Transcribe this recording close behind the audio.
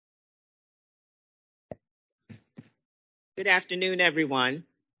Good afternoon, everyone.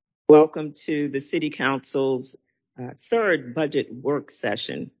 Welcome to the City Council's third budget work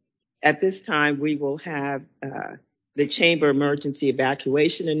session. At this time, we will have the Chamber emergency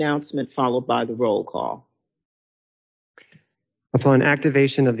evacuation announcement followed by the roll call. Upon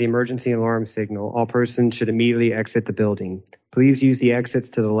activation of the emergency alarm signal, all persons should immediately exit the building. Please use the exits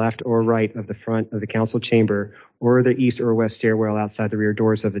to the left or right of the front of the council chamber or the east or west stairwell outside the rear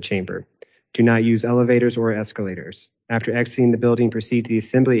doors of the chamber. Do not use elevators or escalators. After exiting the building, proceed to the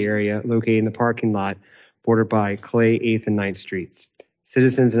assembly area located in the parking lot bordered by Clay, 8th and 9th Streets.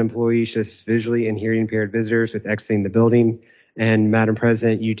 Citizens and employees should assist visually and hearing impaired visitors with exiting the building. And Madam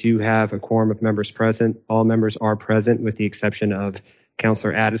President, you do have a quorum of members present. All members are present with the exception of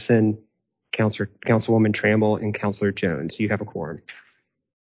Councilor Addison, Councilwoman Trammell, and Councilor Jones. You have a quorum.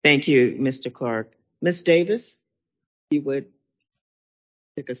 Thank you, Mr. Clark. Ms. Davis, you would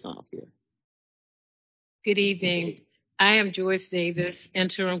kick us off here. Good evening. I am Joyce Davis,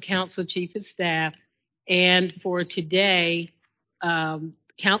 Interim Council Chief of Staff, and for today,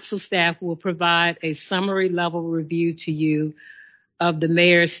 Council staff will provide a summary level review to you of the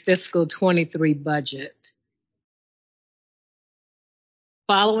Mayor's fiscal 23 budget.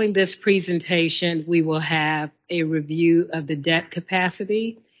 Following this presentation, we will have a review of the debt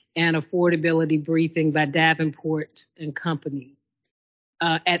capacity and affordability briefing by Davenport and Company.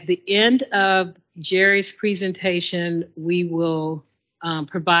 At the end of Jerry's presentation, we will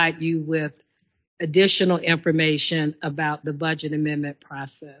provide you with additional information about the budget amendment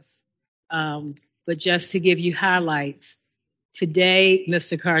process. But just to give you highlights, today,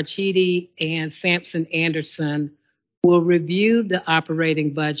 Mr. Carchidi and Sampson Anderson will review the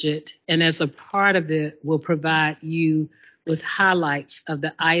operating budget, and as a part of it, will provide you with highlights of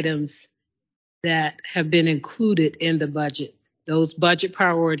the items that have been included in the budget, those budget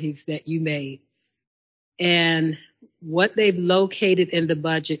priorities that you made. And what they've located in the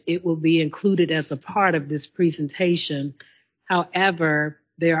budget, it will be included as a part of this presentation. However,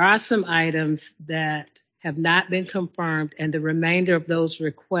 there are some items that have not been confirmed, and the remainder of those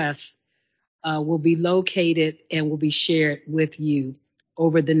requests will be located and will be shared with you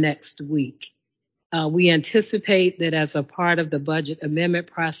over the next week. We anticipate that as a part of the budget amendment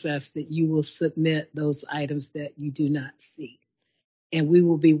process that you will submit those items that you do not see. And we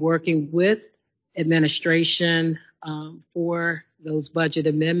will be working with administration for those budget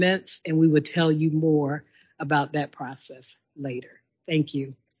amendments, and we will tell you more about that process later. Thank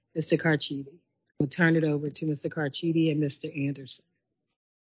you. Mr. Carchidi. We'll turn it over to Mr. Carchidi and Mr. Anderson.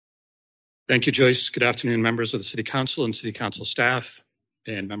 Thank you, Joyce. Good afternoon, members of the City Council and City Council staff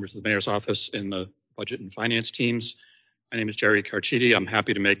and members of the Mayor's Office and the Budget and Finance teams. My name is Jerry Carchidi. I'm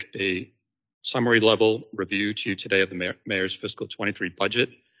happy to make a summary level review to you today of the Mayor's fiscal 23 budget.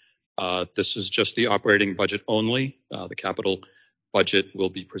 This is just the operating budget only. The capital budget will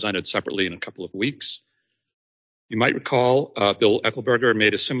be presented separately in a couple of weeks. You might recall Bill Eckelberger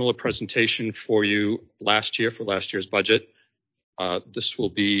made a similar presentation for you last year for last year's budget. This will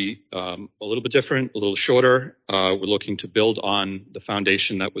be a little bit different, a little shorter. We're looking to build on the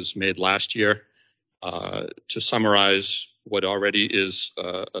foundation that was made last year to summarize what already is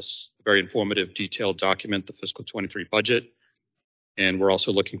a very informative, detailed document, the fiscal 23 budget. And we're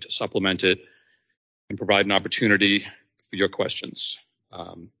also looking to supplement it and provide an opportunity for your questions.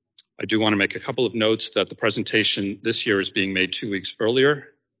 I do want to make a couple of notes that the presentation this year is being made 2 weeks earlier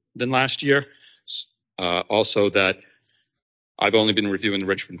than last year. Also that I've only been reviewing the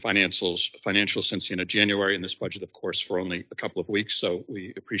Richmond financials since the end of January, and this budget, of course, for only a couple of weeks. So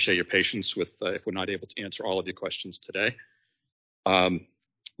we appreciate your patience with if we're not able to answer all of your questions today.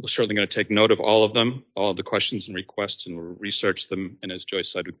 We're certainly going to take note of all of them, all of the questions and requests, and we'll research them. And as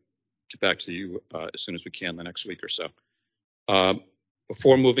Joyce said, we'll get back to you as soon as we can the next week or so.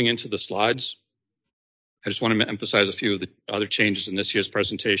 Before moving into the slides, I just want to emphasize a few of the other changes in this year's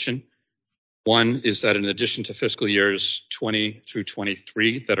presentation. One is that in addition to fiscal years 20 through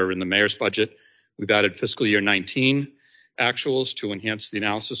 23 that are in the Mayor's budget, we've added fiscal year 19 actuals to enhance the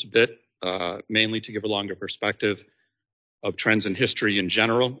analysis a bit, mainly to give a longer perspective of trends in history in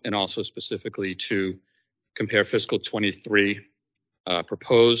general, and also specifically to compare fiscal 23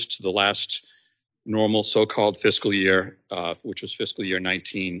 proposed to the last normal so-called fiscal year, which was fiscal year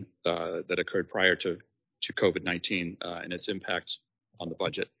 19 that occurred prior to COVID-19 and its impacts on the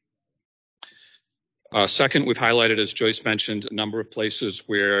budget. Second, we've highlighted, as Joyce mentioned, a number of places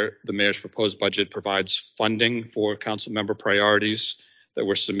where the Mayor's proposed budget provides funding for council member priorities that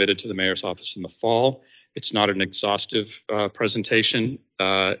were submitted to the Mayor's Office in the fall. It's not an exhaustive presentation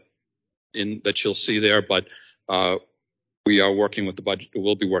that you'll see there, but we are working with the budget.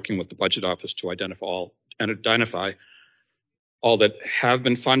 We'll be working with the Budget Office to identify all that have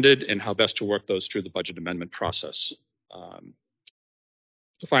been funded and how best to work those through the budget amendment process.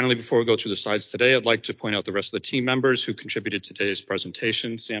 So finally, before we go through the slides today, I'd like to point out the rest of the team members who contributed to today's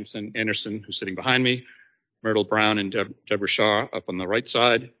presentation. Samson Anderson, who's sitting behind me, Myrtle Brown and Deborah Shaw up on the right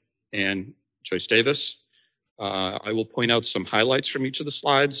side, and Joyce Davis. I will point out some highlights from each of the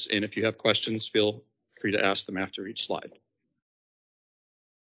slides, and if you have questions, feel free to ask them after each slide.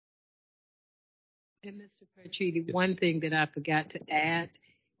 And Mr. Carchidi, Yes. one thing that I forgot to add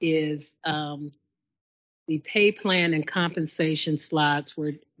is the pay plan and compensation slides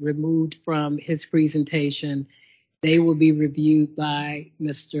were removed from his presentation. They will be reviewed by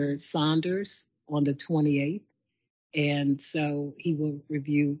Mr. Saunders on the 28th. And so he will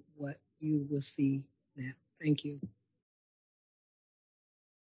review what you will see now. Thank you.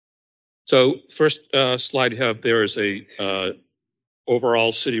 So first slide you have there is a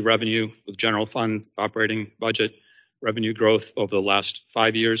overall city revenue with general fund operating budget revenue growth over the last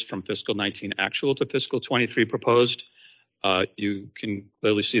 5 years from fiscal 19 actual to fiscal 23 proposed. You can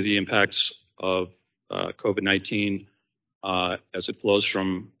clearly see the impacts of COVID-19 as it flows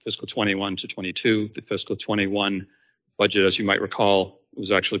from fiscal 21 to 22. The fiscal 21 budget, as you might recall,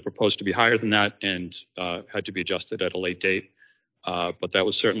 was actually proposed to be higher than that and had to be adjusted at a late date. But that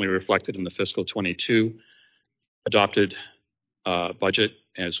was certainly reflected in the fiscal 22 adopted budget,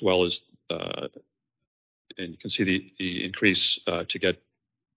 as well as, and you can see the increase to get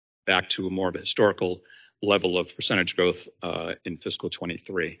back to a more of a historical level of percentage growth in fiscal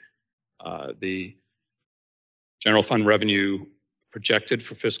 23. The general fund revenue projected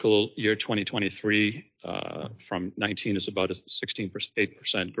for fiscal year 2023 from 19 is about a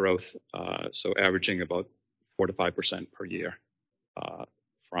 16.8% growth, so averaging about 4 to 5% per year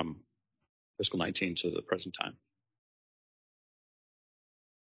from fiscal 19 to the present time.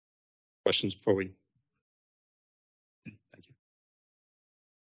 Questions before we? Thank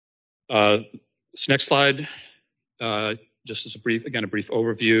you. This next slide, just as a brief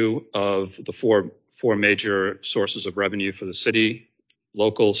overview of the four major sources of revenue for the city: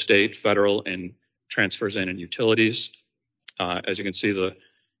 local, state, federal, and transfers in and utilities. As you can see, the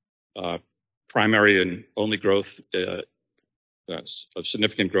primary and only growth of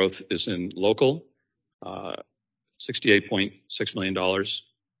significant growth is in local, $68.6 million,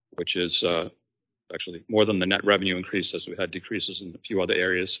 which is actually more than the net revenue increase, as we had decreases in a few other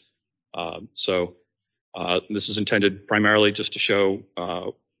areas. So this is intended primarily just to show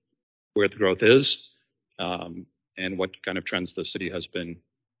where the growth is and what kind of trends the city has been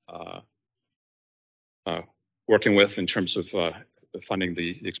working with in terms of funding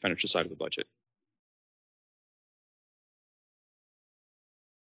the expenditure side of the budget.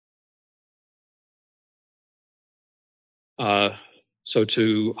 So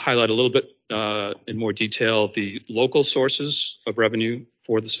to highlight a little bit in more detail, the local sources of revenue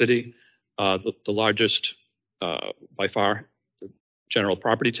for the city, the largest by far, general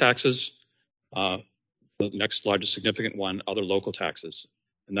property taxes. The next largest significant one, other local taxes.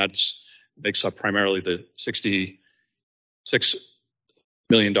 And that's makes up primarily the $66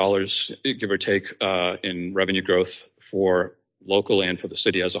 million, give or take, in revenue growth for local and for the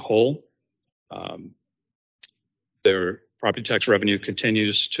city as a whole. Their property tax revenue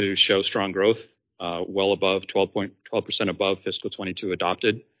continues to show strong growth, well above 12% above fiscal 22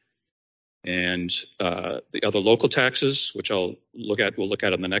 adopted. And the other local taxes, which we'll look at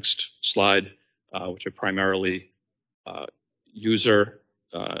on the next slide, which are primarily user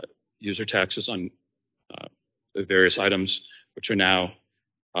taxes on various items, which are now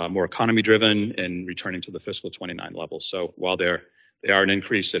more economy driven and returning to the fiscal 29 level. So while they are an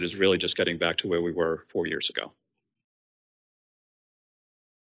increase, that is really just getting back to where we were 4 years ago.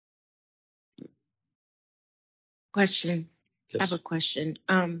 Question. Yes. I have a question.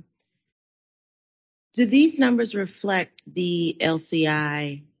 Do these numbers reflect the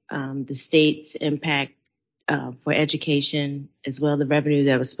LCI, the state's impact for education, as well the revenue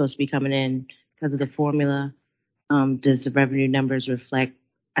that was supposed to be coming in because of the formula? Does the revenue numbers reflect?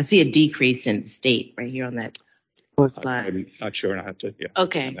 I see a decrease in the state right here on that fourth slide. I'm not sure, and I have to. Yeah.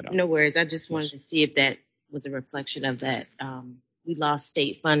 Okay, no worries. I just wanted to see if that was a reflection of that. We lost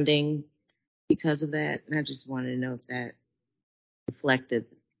state funding because of that, and I just wanted to know if that reflected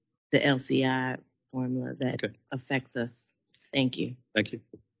the LCI formula that affects us. Thank you. Thank you.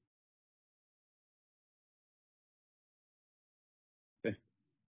 Okay.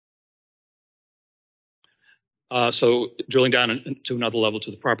 So drilling down to another level,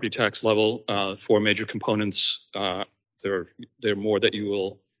 to the property tax level, four major components. There are more that you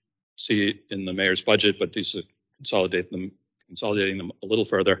will see in the mayor's budget, but these are consolidating them a little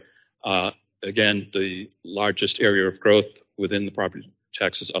further. Again, the largest area of growth within the property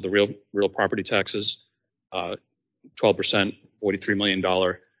taxes are the real property taxes, 12%, $43 million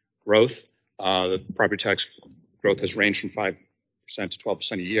growth. The property tax growth has ranged from 5% to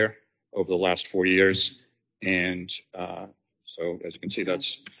 12% a year over the last 4 years. And so as you can see,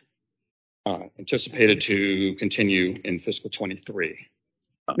 that's anticipated to continue in fiscal 23.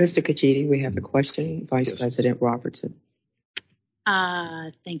 Mr. Kajiti, we have a question. Vice Yes. President Robertson.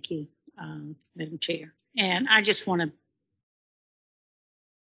 Thank you, Madam Chair. And I just want to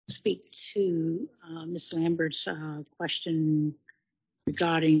speak to Ms. Lambert's question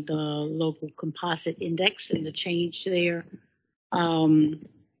regarding the local composite index and the change there. I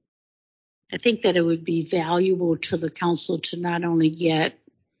think that it would be valuable to the council to not only get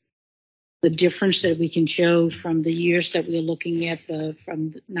the difference that we can show from the years that we're looking at,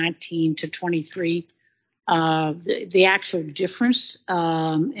 from 19 to 23, the actual difference,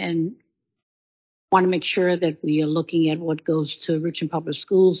 and want to make sure that we are looking at what goes to Richmond Public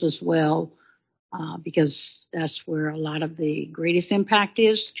Schools as well, because that's where a lot of the greatest impact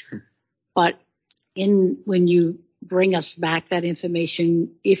is. Sure. But when you bring us back that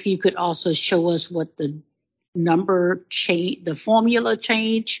information, if you could also show us what the number change, the formula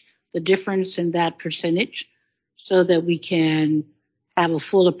change, the difference in that percentage, so that we can have a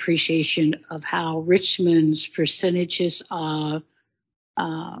full appreciation of how Richmond's percentages are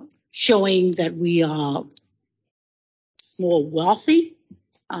showing that we are more wealthy,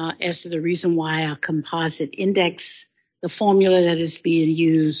 as to the reason why our composite index, the formula that is being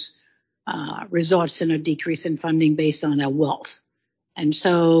used, results in a decrease in funding based on our wealth. And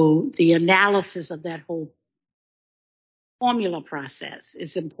so the analysis of that whole formula process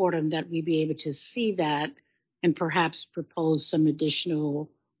is important, that we be able to see that and perhaps propose some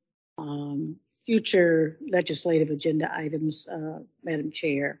additional future legislative agenda items, Madam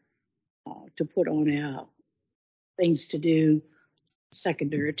Chair, to put on our things to do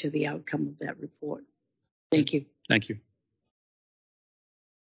secondary to the outcome of that report. Thank you. Thank you.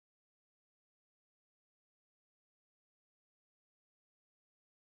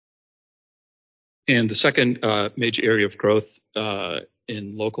 And the second major area of growth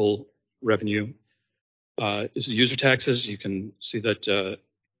in local revenue is the user taxes. You can see that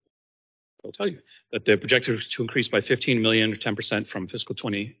I'll tell you that they're projected to increase by 15 million or 10% from fiscal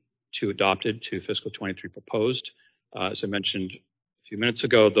 22 adopted to fiscal 23 proposed. As I mentioned a few minutes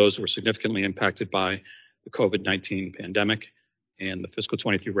ago, those were significantly impacted by the COVID-19 pandemic, and the fiscal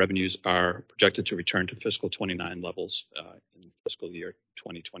 23 revenues are projected to return to fiscal 29 levels in fiscal year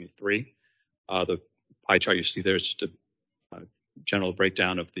 2023. The pie chart you see there is just a general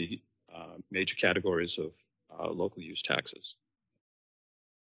breakdown of the major categories of local use taxes.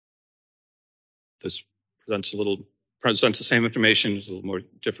 This presents the same information, is a little more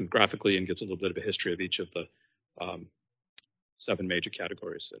different graphically, and gives a little bit of a history of each of the 7 major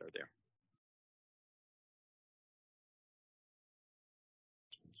categories that are there.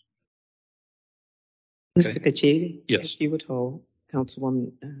 Mr. Kajiti? Yes. If you would hold,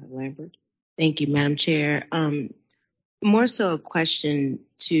 Councilwoman Lambert. Thank you, Madam Chair. More so a question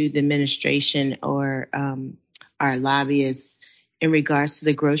to the administration or our lobbyists in regards to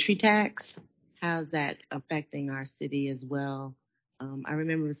the grocery tax. How's that affecting our city as well? I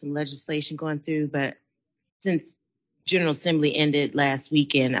remember some legislation going through, but since General Assembly ended last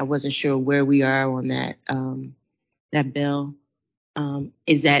weekend, I wasn't sure where we are on that bill.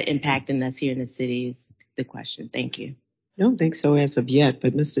 Is that impacting us here in the city is the question. Thank you. I don't think so as of yet,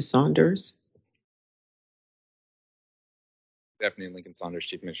 but Mr. Saunders. Good afternoon, Lincoln Saunders,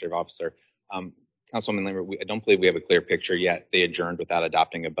 Chief Administrative Officer. Councilwoman Lambert, I don't believe we have a clear picture yet. They adjourned without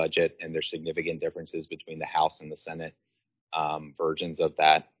adopting a budget, and there's significant differences between the House and the Senate versions of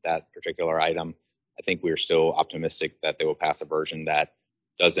that particular item. I think we're still optimistic that they will pass a version that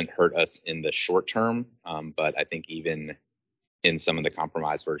doesn't hurt us in the short term, but I think even in some of the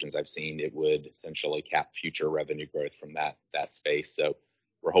compromise versions I've seen, it would essentially cap future revenue growth from that space. So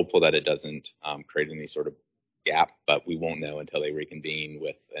we're hopeful that it doesn't create any sort of gap, but we won't know until they reconvene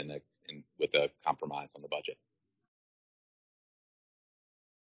with a compromise on the budget.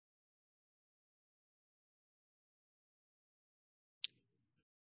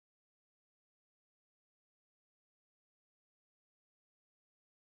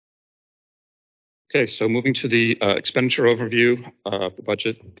 Okay, so moving to the expenditure overview of the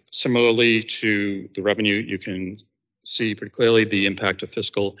budget. Similarly to the revenue, you can see pretty clearly the impact of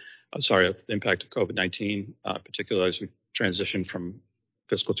the impact of COVID-19, particularly as we transition from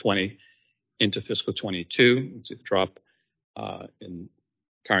fiscal 20 into fiscal 22. You can see the drop in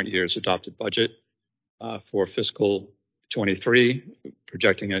current year's adopted budget. For fiscal 23,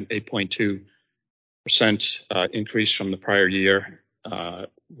 projecting an 8.2 increase from the prior year,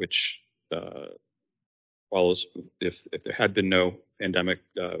 which follows if there had been no pandemic,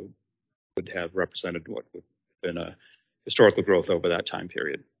 would have represented what would have been a historical growth over that time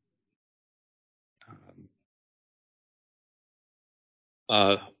period.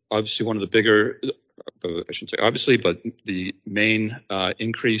 Obviously, one of the bigger, I shouldn't say obviously, but the main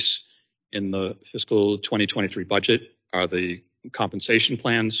increase in the fiscal 2023 budget are the compensation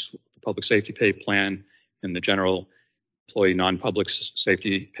plans, the public safety pay plan, and the general employee non-public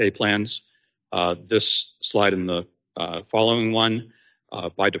safety pay plans. This slide and the following one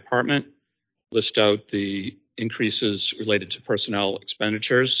by department list out the increases related to personnel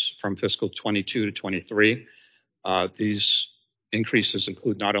expenditures from fiscal 22 to 23. These increases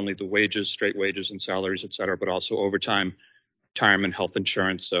include not only the wages, straight wages and salaries, et cetera, but also overtime, retirement, health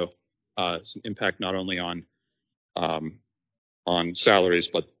insurance. So some impact not only on salaries,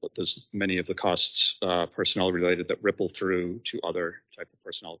 but there's many of the costs personnel related that ripple through to other type of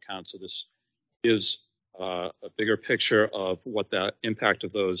personnel accounts. So this is a bigger picture of what the impact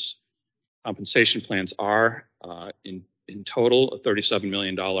of those compensation plans are. In total, a $37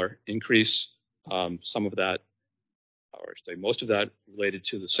 million increase. Some of that, or say most of that, related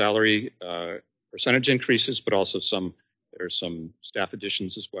to the salary percentage increases, but also there's some staff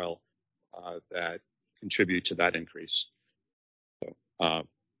additions as well that contribute to that increase. So,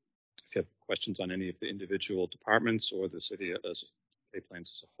 if you have questions on any of the individual departments or the city as pay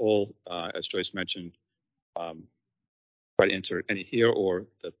plans as a whole, as Joyce mentioned, try to answer any here, or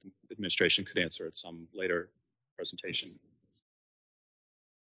that the administration could answer at some later presentation.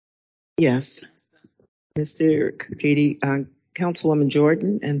 Yes. Mr. Katie, Councilwoman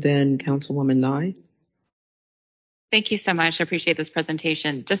Jordan, and then Councilwoman Nye. Thank you so much. I appreciate this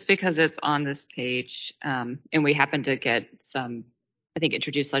presentation. Just because it's on this page, and we happen to get some, I think,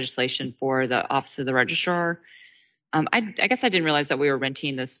 introduced legislation for the Office of the Registrar. I guess I didn't realize that we were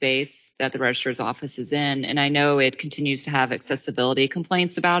renting the space that the Registrar's office is in, and I know it continues to have accessibility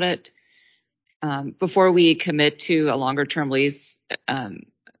complaints about it. Before we commit to a longer-term lease,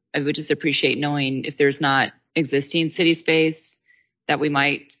 I would just appreciate knowing if there's not existing city space that we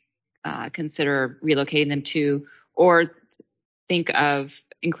might consider relocating them to, or think of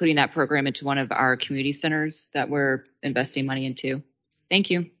including that program into one of our community centers that we're investing money into. Thank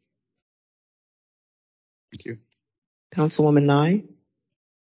you. Thank you. Councilwoman Nye.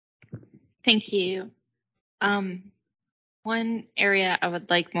 Thank you. One area I would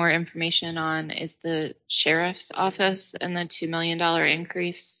like more information on is the sheriff's office and the $2 million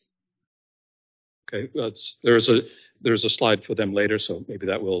increase. Okay, there's a slide for them later, so maybe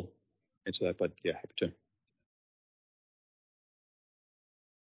that will answer that. But yeah, happy to.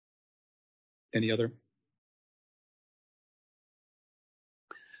 Any other?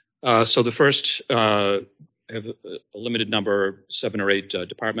 So the first, I have a limited number, 7 or 8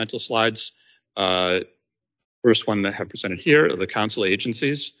 departmental slides. First one that I have presented here are the council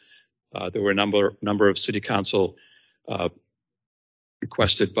agencies. There were a number of city council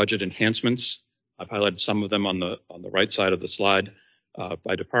requested budget enhancements. I've highlighted some of them on the right side of the slide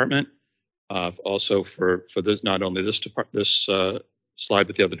by department. Also for this, not only this slide,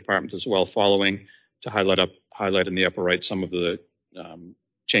 but the other departments as well, following to highlight in the upper right some of the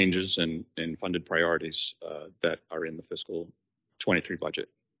changes in funded priorities that are in the fiscal 23 budget.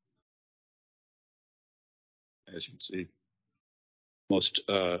 As you can see, most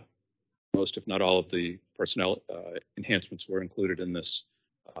if not all of the personnel enhancements were included in this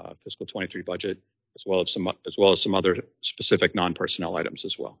fiscal 23 budget, as well as some other specific non-personnel items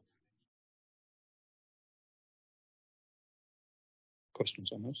as well.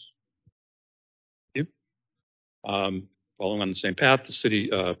 Questions on those? Thank you. Following on the same path, the City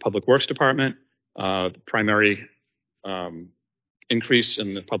Public Works Department, the primary increase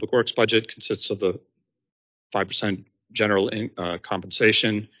in the Public Works budget consists of the 5% general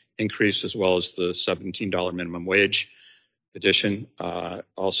compensation increase, as well as the $17 minimum wage addition.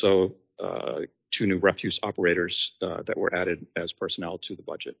 Also, 2 new refuse operators that were added as personnel to the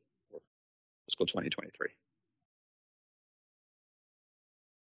budget for fiscal 2023.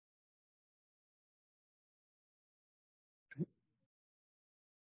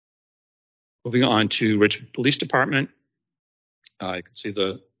 Moving on to Richmond Police Department, you can see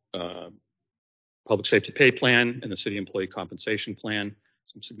the public safety pay plan and the city employee compensation plan.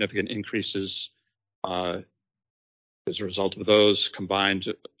 Some significant increases as a result of those,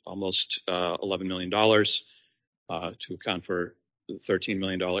 combined almost $11 million to account for the $13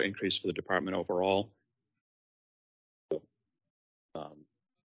 million increase for the department overall. So,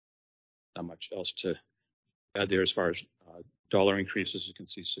 not much else to add there as far as dollar increases. You can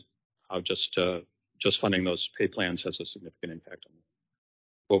see how just just funding those pay plans has a significant impact on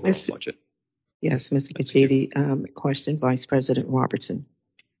the overall budget. Yes, Mr. Kajiti, question, Vice President Robertson.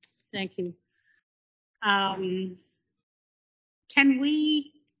 Thank you. Can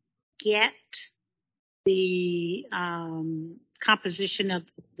we get the composition of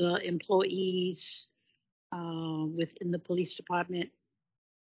the employees within the police department?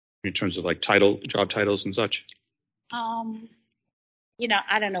 In terms of like job titles and such? You know,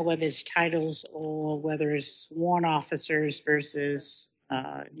 I don't know whether it's titles or whether it's sworn officers versus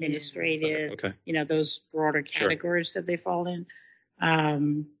administrative, Okay. you know, those broader categories that they fall in.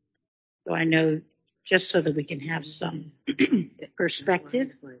 So I know, just so that we can have some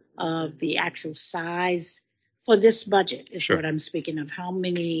perspective of the actual size for this budget is what I'm speaking of, how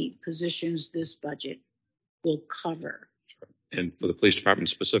many positions this budget will cover. And for the police department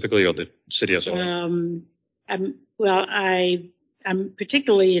specifically, or the city as a whole? I'm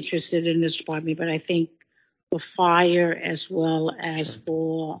particularly interested in this department, but I think for fire as well as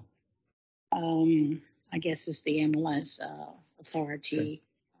for, I guess it's the ambulance authority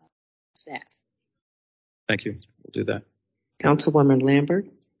staff. Thank you. We'll do that. Councilwoman Lambert.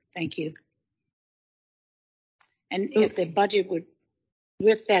 Thank you. And if the budget would,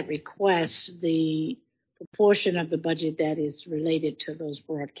 with that request, the proportion of the budget that is related to those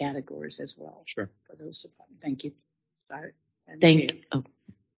broad categories as well. Sure. For those departments. Thank you. Sorry.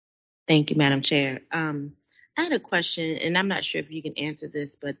 Thank you, Madam Chair. I had a question, and I'm not sure if you can answer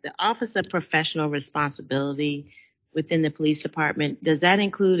this, but the Office of Professional Responsibility within the police department, does that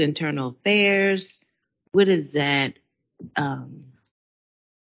include internal affairs? What is that? Yeah.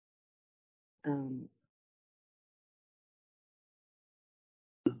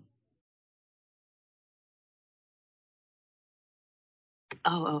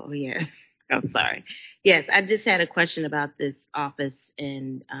 I'm sorry. Yes, I just had a question about this office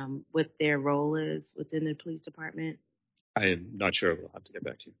and what their role is within the police department. I am not sure. We'll have to get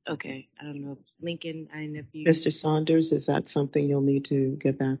back to you. Okay. I don't know. Lincoln, I don't know if you... Mr. Saunders, is that something you'll need to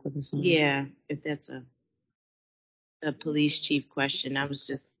get back with us on? Yeah, if that's a police chief question. I was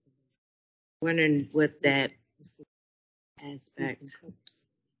just wondering what that aspect...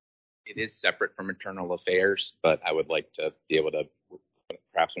 It is separate from internal affairs, but I would like to be able to,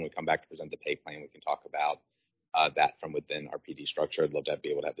 perhaps when we come back to present the pay plan, we can talk about that from within our PD structure. I'd love to be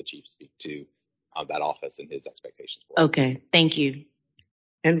able to have the chief speak to that office and his expectations for it. Okay, thank you.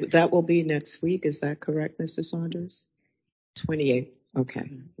 And that will be next week, is that correct, Mr. Saunders? 28th.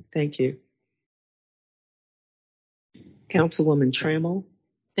 Okay, thank you. Councilwoman Trammell.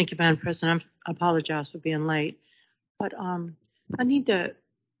 Thank you, Madam President. I apologize for being late, but I need to,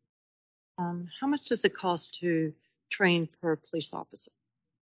 how much does it cost to train per police officer?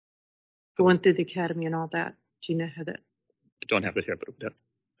 Going through the academy and all that? Do you know how that? I don't have it here, but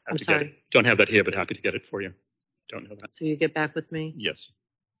I'm sorry. Don't have that here, but happy to get it for you. Don't know that. So you get back with me? Yes.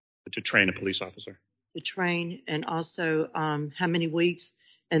 To train a police officer. To train, and also how many weeks?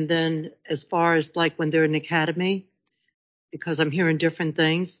 And then as far as like when they're in the academy, because I'm hearing different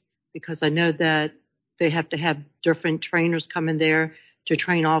things, because I know that they have to have different trainers come in there to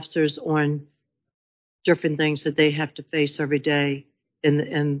train officers on different things that they have to face every day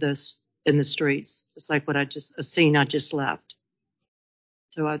in the streets. It's like what a scene I just left.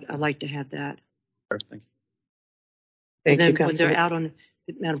 So I'd like to have that. Thank you. And then when they're out on,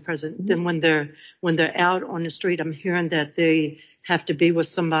 Madam President, then when they're out on the street, I'm hearing that they have to be with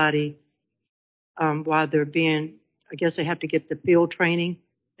somebody while they're being, I guess they have to get the field training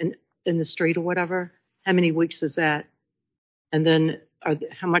in the street or whatever. How many weeks is that? And then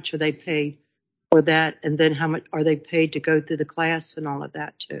how much are they paid for that? And then how much are they paid to go through the class and all of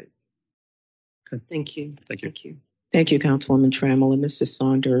that too? Okay. Thank you. Thank you. Thank you. Thank you, Councilwoman Trammell. And Mr.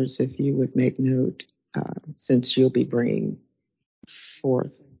 Saunders, if you would make note, since you'll be bringing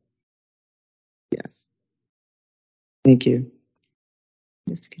forth. Yes. Thank you.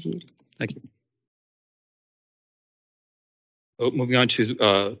 Mr. Kajiti. Thank you. Moving on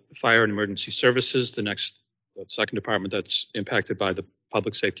to fire and emergency services, the second department that's impacted by the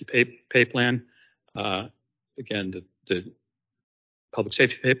public safety pay plan. Again, the public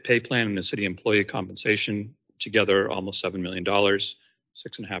safety pay plan and the city employee compensation together almost $7 million, $6.5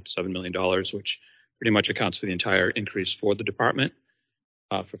 to $7 million, which pretty much accounts for the entire increase for the department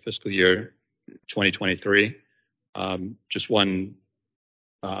for fiscal year 2023. Just one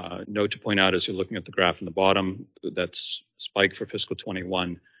note to point out as you're looking at the graph in the bottom, that's spike for fiscal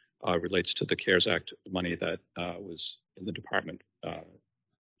 21 relates to the CARES Act money that was in the department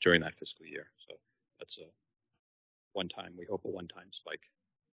during that fiscal year. So that's a one-time spike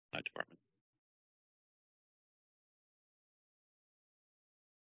in that department.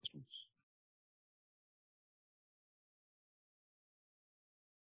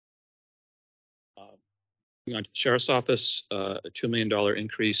 Moving on to the Sheriff's Office, a $2 million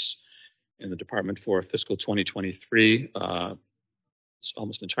increase in the department for fiscal 2023. It's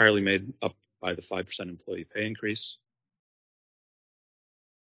almost entirely made up by the 5% employee pay increase.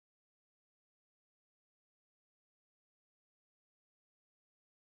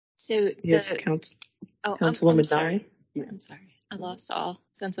 So Yes, Councilwoman sorry. Nye. I'm sorry. I lost all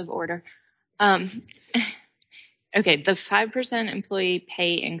sense of order. Okay, the 5% employee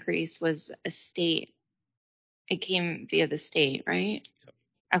pay increase was a state. It came via the state, right? Yep.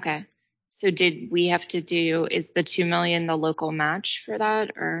 Okay. So did we have to do, is the 2 million the local match for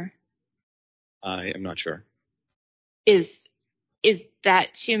that, or I am not sure. is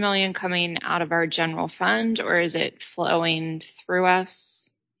that 2 million coming out of our general fund, or is it flowing through us?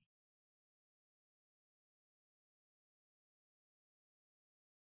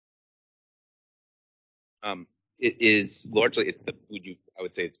 It is largely, I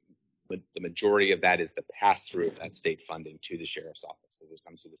would say it's the majority of that is the pass through of that state funding to the sheriff's office, because it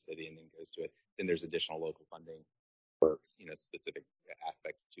comes to the city and then goes to it. Then there's additional local funding for, specific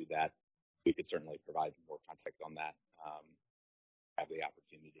aspects to that. We could certainly provide more context on that, have the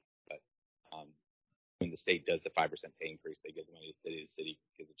opportunity. But when the state does the 5% pay increase, they give the money to the city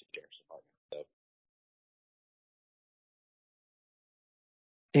gives it to the sheriff's department. So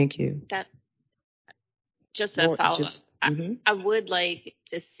Thank you. That just a follow up. Mm-hmm. I would like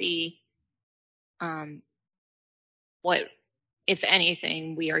to see what, if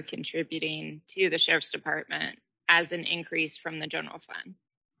anything, we are contributing to the sheriff's department as an increase from the general fund.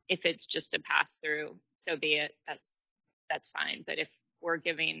 If it's just a pass through, so be it. That's fine. But if we're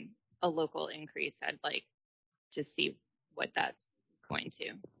giving a local increase, I'd like to see what that's going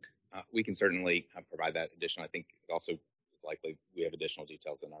to. We can certainly provide that additional. I think it also is likely we have additional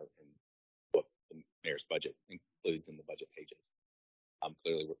details in what the mayor's budget includes in the budget pages.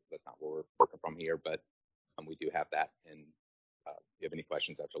 Clearly, that's not where we're working from here, but we do have that. And if you have any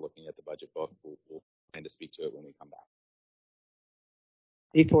questions after looking at the budget book, we'll plan to speak to it when we come back.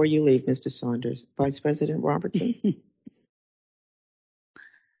 Before you leave, Mr. Saunders, Vice President Robertson.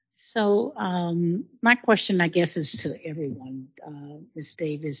 So my question, I guess, is to everyone, Ms.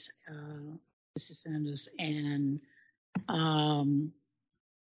 Davis, Mr. Sanders, and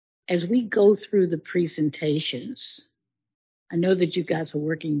as we go through the presentations, I know that you guys are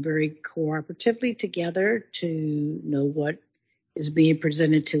working very cooperatively together to know what is being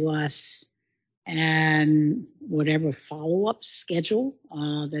presented to us and whatever follow-up schedule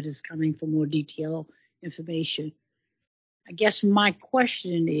that is coming for more detailed information. I guess my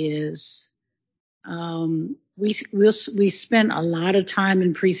question is, we spend a lot of time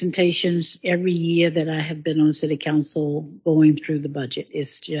in presentations every year that I have been on City Council going through the budget.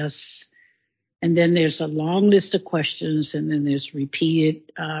 It's just, and then there's a long list of questions, and then there's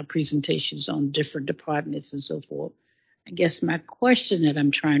repeated presentations on different departments and so forth. I guess my question that I'm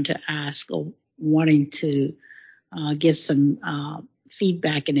trying to ask, or wanting to get some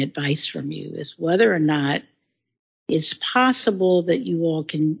feedback and advice from you, is whether or not it's possible that you all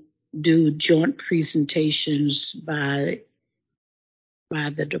can do joint presentations by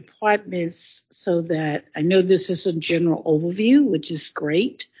the departments, so that I know this is a general overview, which is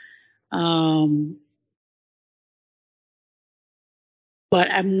great. But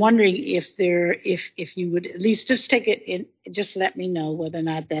I'm wondering if you would at least just take it in, just let me know whether or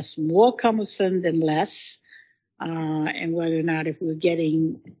not that's more cumbersome than less, and whether or not if we're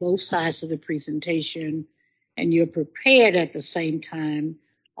getting both sides of the presentation and you're prepared at the same time.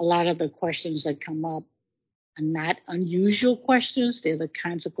 A lot of the questions that come up are not unusual questions. They're the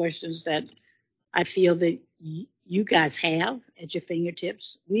kinds of questions that I feel that you guys have at your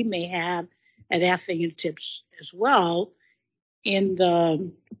fingertips. We may have at our fingertips as well in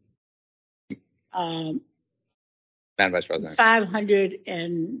the Madam Vice President, 500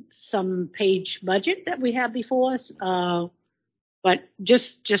 and some page budget that we have before us. But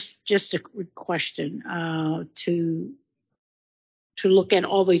just a quick question to look at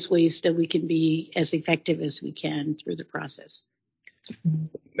all these ways that we can be as effective as we can through the process.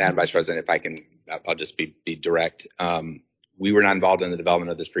 Madam Vice President, if I can, I'll just be direct. We were not involved in the development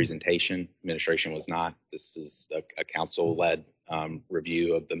of this presentation. Administration was not. This is a council-led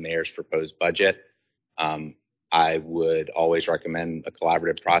review of the mayor's proposed budget. I would always recommend a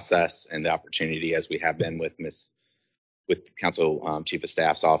collaborative process and the opportunity, as we have been with Council Chief of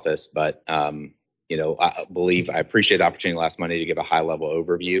Staff's office. But I appreciate the opportunity last Monday to give a high-level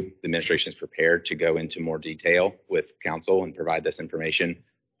overview. The administration is prepared to go into more detail with council and provide this information,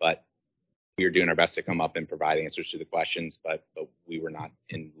 but we are doing our best to come up and provide answers to the questions, but we were not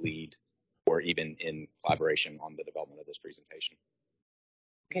in lead or even in collaboration on the development of this presentation.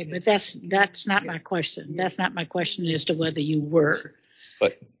 Okay, but that's not my question. That's not my question as to whether you were.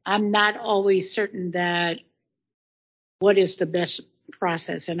 But I'm not always certain that what is the best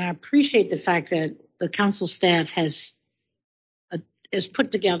process. And I appreciate the fact that the council staff has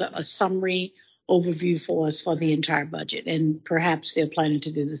put together a summary overview for us for the entire budget. And perhaps they're planning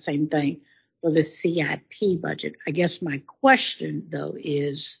to do the same thing for the CIP budget. I guess my question, though,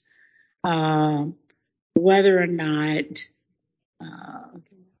 is whether or not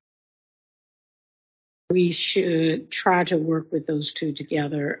we should try to work with those two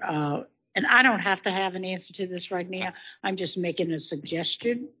together. And I don't have to have an answer to this right now. I'm just making a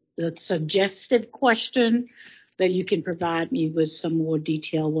suggested question that you can provide me with some more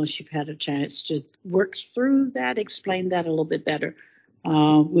detail once you've had a chance to work through that, explain that a little bit better,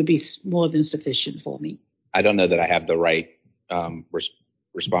 would be more than sufficient for me. I don't know that I have the right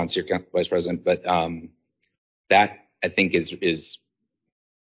response here, Vice President, but that I think is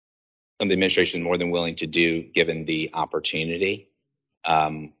something the administration is more than willing to do given the opportunity.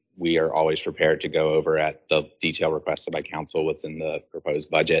 We are always prepared to go over at the detail requested by council what's in the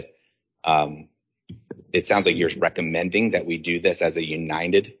proposed budget. It sounds like you're recommending that we do this as a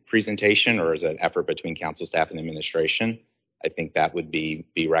united presentation or as an effort between council staff and administration. I think that would be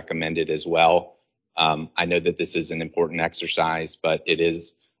recommended as well. I know that this is an important exercise, but it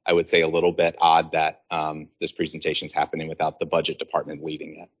is, I would say, a little bit odd that this presentation is happening without the budget department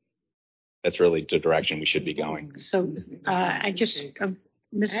leading it. That's really the direction we should be going. So I just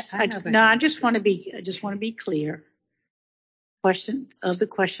want to be clear. The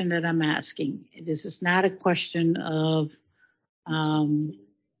question that I'm asking. This is not a question of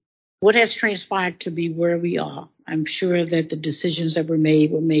what has transpired to be where we are. I'm sure that the decisions that were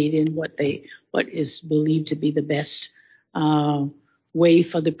made in what is believed to be the best way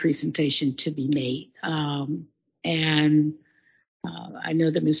for the presentation to be made. I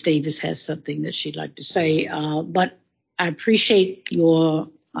know that Ms. Davis has something that she'd like to say, but I appreciate your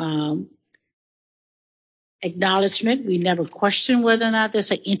acknowledgement. We never question whether or not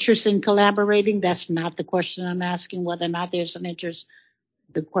there's an interest in collaborating. That's not the question I'm asking, whether or not there's an interest.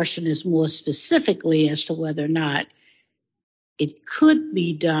 The question is more specifically as to whether or not it could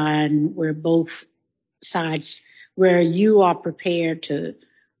be done where both sides, where you are prepared to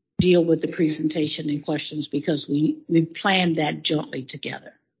deal with the presentation and questions because we planned that jointly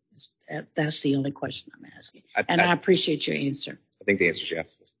together. That's the only question I'm asking. I appreciate your answer. I think the answer is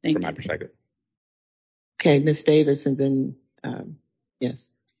yes, from my perspective. Okay, Ms. Davis, and then yes.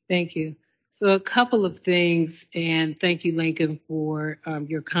 Thank you. So a couple of things, and thank you, Lincoln, for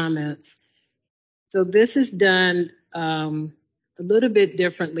your comments. So this is done a little bit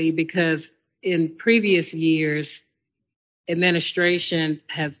differently because in previous years, administration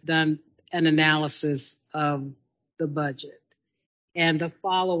has done an analysis of the budget. And the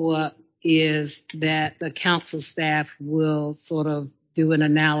follow-up is that the council staff will sort of do an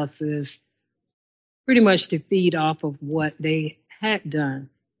analysis pretty much to feed off of what they had done.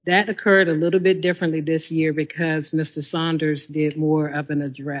 That occurred a little bit differently this year because Mr. Saunders did more of an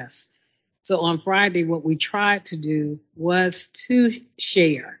address. So on Friday, what we tried to do was to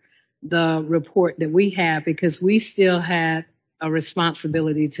share the report that we have because we still had a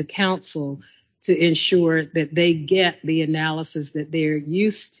responsibility to council to ensure that they get the analysis that they're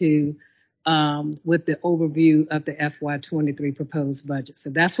used to with the overview of the FY23 proposed budget.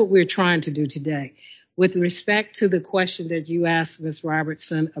 So that's what we're trying to do today. With respect to the question that you asked, Ms.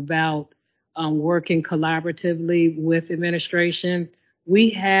 Robertson, about working collaboratively with administration,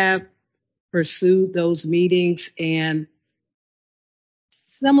 we have pursued those meetings, and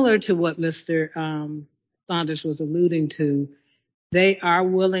similar to what Mr. Saunders was alluding to, they are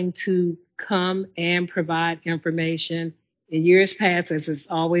willing to come and provide information. In years past, as it's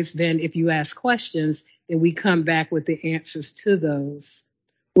always been, if you ask questions, then we come back with the answers to those.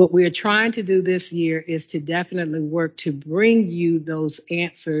 What we're trying to do this year is to definitely work to bring you those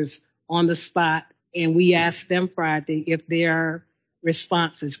answers on the spot. And we asked them Friday if there are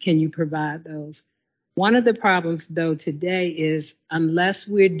responses, can you provide those? One of the problems, though, today is unless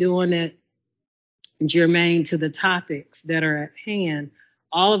we're doing it germane to the topics that are at hand,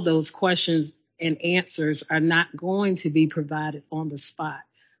 all of those questions and answers are not going to be provided on the spot,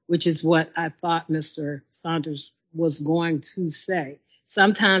 which is what I thought Mr. Saunders was going to say.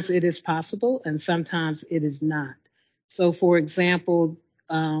 Sometimes it is possible and sometimes it is not. So, for example,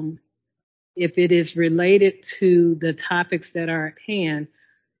 if it is related to the topics that are at hand,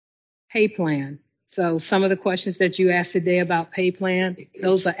 pay plan. So some of the questions that you asked today about pay plan,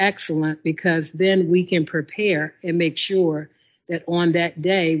 those are excellent because then we can prepare and make sure that on that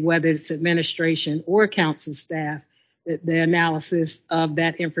day, whether it's administration or council staff, the analysis of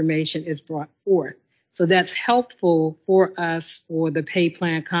that information is brought forth. So that's helpful for us for the pay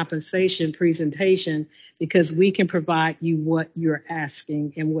plan compensation presentation because we can provide you what you're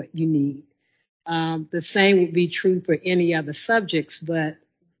asking and what you need. The same would be true for any other subjects, but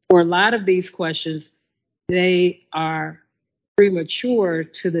for a lot of these questions, they are premature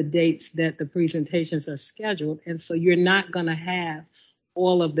to the dates that the presentations are scheduled. And so you're not going to have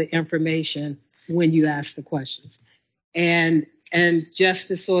all of the information when you ask the questions. And just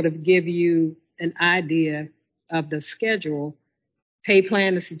to sort of give you an idea of the schedule, pay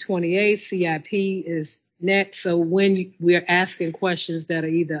plan is the 28th, CIP is next. So when we're asking questions that are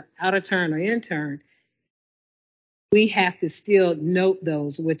either out of turn or in turn, we have to still note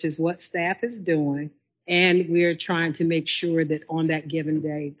those, which is what staff is doing. And we're trying to make sure that on that given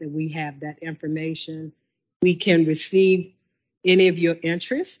day that we have that information. We can receive any of your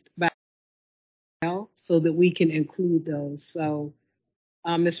interest by email so that we can include those. So,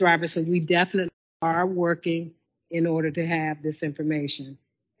 Ms. Robertson, we definitely are working in order to have this information.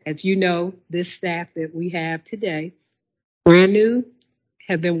 As you know, this staff that we have today, brand new,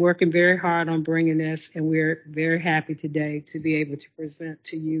 have been working very hard on bringing this, and we're very happy today to be able to present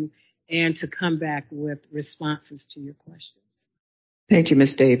to you and to come back with responses to your questions. Thank you,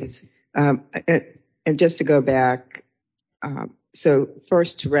 Ms. Davis. And just to go back, so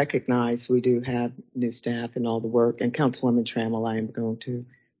first to recognize we do have new staff and all the work, and Councilwoman Trammell, I am going to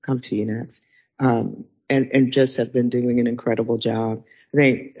come to you next, and just have been doing an incredible job. I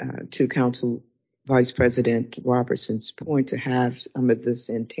think to Council Vice President Robertson's point, to have some of this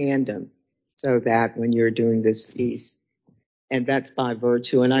in tandem so that when you're doing this piece, and that's by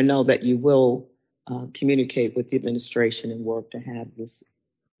virtue, and I know that you will communicate with the administration and work to have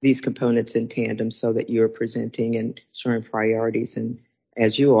these components in tandem so that you're presenting and showing priorities, and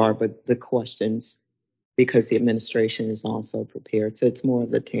as you are, but the questions, because the administration is also prepared. So it's more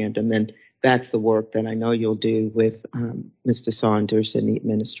of the tandem, and that's the work that I know you'll do with Mr. Saunders and the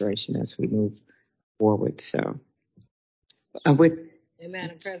administration as we move forward. So with and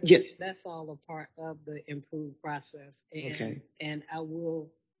Madam President, yeah. That's all a part of the improved process. And, Okay. And I will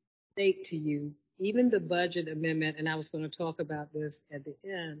state to you, even the budget amendment, and I was going to talk about this at the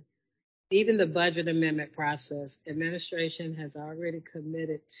end, even the budget amendment process, administration has already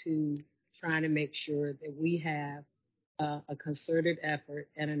committed to trying to make sure that we have a concerted effort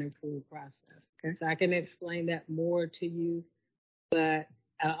and an improved process. Okay. So I can explain that more to you, but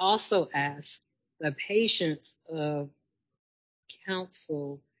I also ask the patience of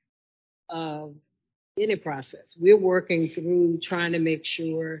counsel of any process. We're working through trying to make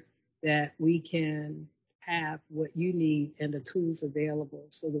sure that we can have what you need and the tools available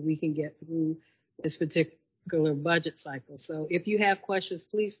so that we can get through this particular budget cycle. So if you have questions,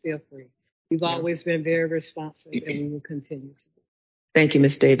 please feel free. You've always been very responsive, and we will continue to be. Thank you,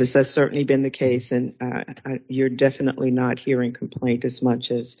 Ms. Davis. That's certainly been the case, and you're definitely not hearing complaint as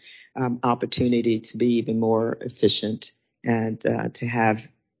much as opportunity to be even more efficient and to have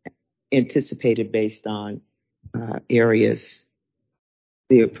anticipated based on areas,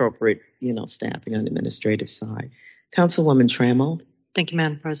 the appropriate, staffing on the administrative side. Councilwoman Trammell. Thank you,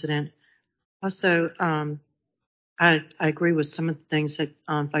 Madam President. Also, I agree with some of the things that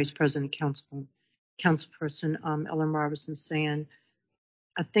Vice President Councilperson Ellen Robertson is saying.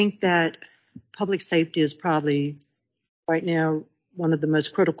 I think that public safety is probably right now one of the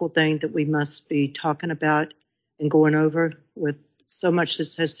most critical things that we must be talking about and going over with so much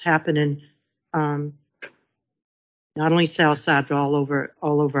that has happened in not only Southside but all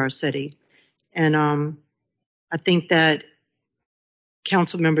over our city. And I think that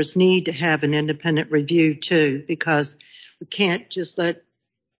council members need to have an independent review too, because we can't just let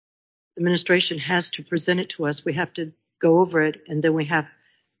the administration has to present it to us. We have to go over it, and then we have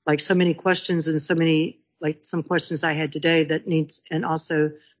like so many questions and so many, like some questions I had today that needs, and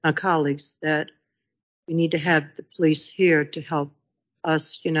also my colleagues, that we need to have the police here to help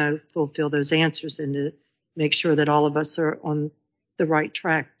us, fulfill those answers and to make sure that all of us are on the right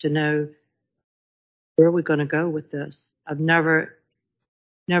track to know where we're going to go with this. I've never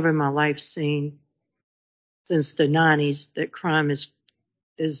in my life seen since the 90s that crime is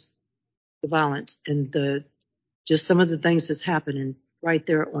the violence and just some of the things that's happening right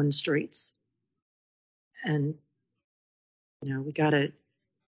there on the streets. And, we got to,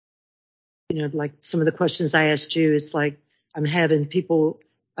 like some of the questions I asked you, it's like I'm having people,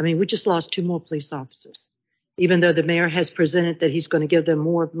 we just lost 2 more police officers. Even though the mayor has presented that he's going to give them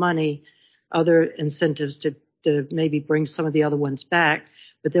more money, other incentives to maybe bring some of the other ones back.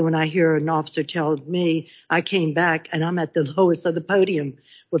 But then when I hear an officer tell me I came back and I'm at the lowest of the podium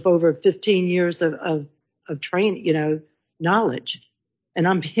with over 15 years of of training, knowledge, and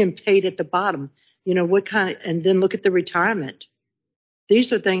I'm being paid at the bottom. What kind of, and then look at the retirement.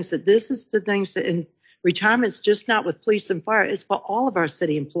 This is the things that, and retirement's just not with police and fire, it's for all of our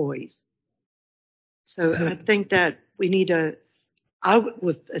city employees. So I think that we need to,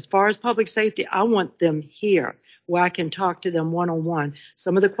 as far as public safety, I want them here where I can talk to them one-on-one.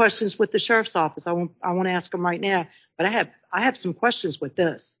 Some of the questions with the sheriff's office, I want to ask them right now, but I have some questions with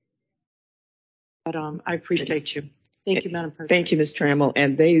this. But I appreciate you. Thank you, Madam President. Thank you, Ms. Trammell.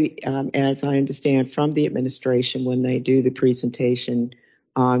 And they, as I understand from the administration, when they do the presentation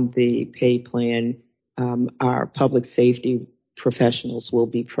on the pay plan, our public safety professionals will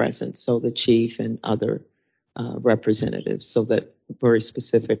be present, so the chief and other representatives, so that very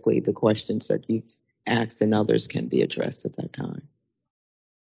specifically the questions that you've asked and others can be addressed at that time.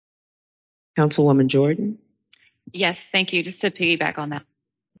 Councilwoman Jordan? Yes, thank you. Just to piggyback on that,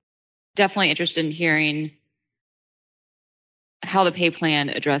 definitely interested in hearing how the pay plan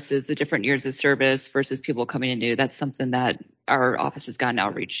addresses the different years of service versus people coming in new. That's something that our office has gotten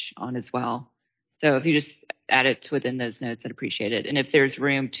outreach on as well. So if you just add it within those notes, I'd appreciate it. And if there's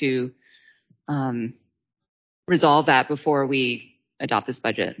room to resolve that before we adopt this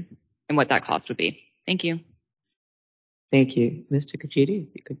budget and what that cost would be. Thank you. Thank you. Mr. Kachidi,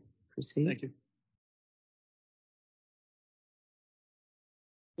 if you could proceed. Thank you.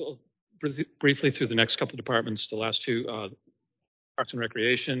 Well, briefly through the next couple of departments, the last two, Parks and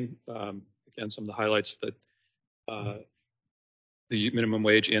Recreation, again, some of the highlights that the minimum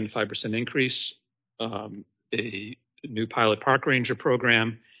wage and 5% increase, a new pilot park ranger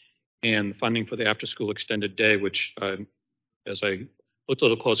program, and funding for the after-school extended day, which, as I looked a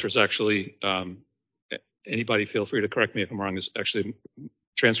little closer, is actually, anybody feel free to correct me if I'm wrong, is actually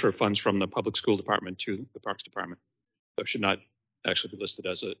transfer of funds from the public school department to the Parks Department. So it should not actually be listed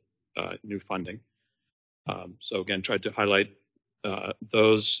as a new funding. So again, tried to highlight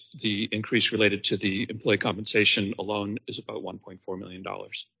those. The increase related to the employee compensation alone is about $1.4 million.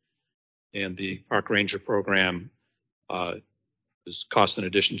 And the park ranger program is cost in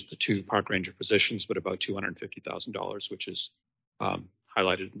addition to the two park ranger positions, but about $250,000, which is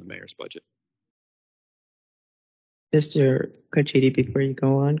highlighted in the mayor's budget. Mr. Kachidi, before you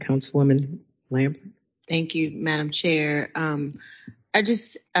go on, Councilwoman Lambert. Thank you, Madam Chair. I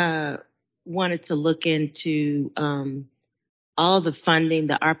just wanted to look into all the funding,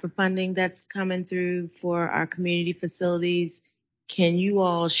 the ARPA funding that's coming through for our community facilities. Can you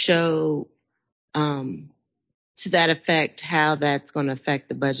all show to that effect how that's going to affect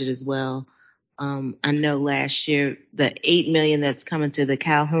the budget as well? I know last year the $8 million that's coming to the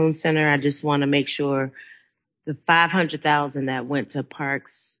Calhoun Center, I just want to make sure the $500,000 that went to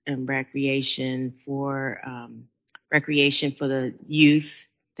Parks and Recreation for the youth,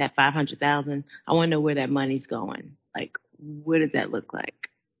 that $500,000, I want to know where that money's going. Like, what does that look like?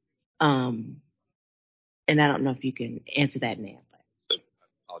 And I don't know if you can answer that now. So I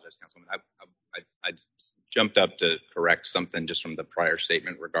apologize, Councilwoman. I jumped up to correct something just from the prior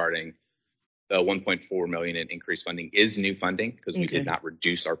statement regarding the $1.4 million in increased funding is new funding, because we did not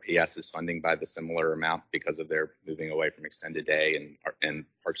reduce our PS's funding by the similar amount because of their moving away from extended day and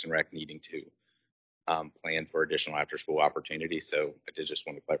Parks and Rec needing to plan for additional after school opportunities. So I did just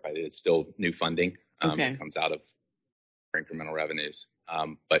want to clarify that it's still new funding. It comes out of incremental revenues.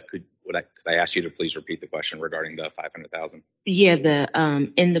 But could I ask you to please repeat the question regarding the $500,000? Yeah,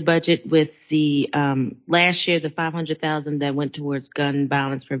 in the budget with the last year, the $500,000 that went towards gun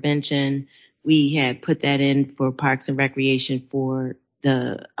violence prevention, we had put that in for Parks and Recreation for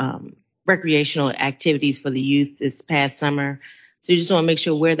the recreational activities for the youth this past summer. So you just want to make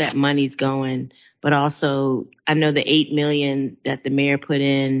sure where that money's going. But also, I know the $8 million that the mayor put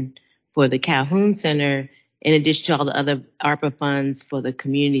in for the Calhoun Center, in addition to all the other ARPA funds for the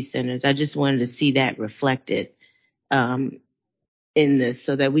community centers. I just wanted to see that reflected in this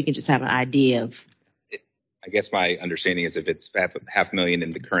so that we can just have an idea of. I guess my understanding is if it's $500,000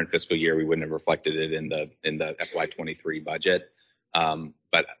 in the current fiscal year, we wouldn't have reflected it in the FY23 budget.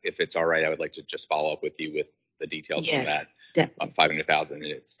 But if it's all right, I would like to just follow up with you with the details on that, on $500,000 and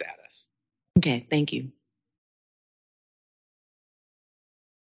its status. Okay, thank you.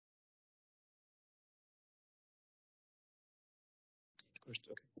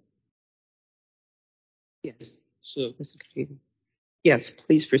 Yes. So, yes,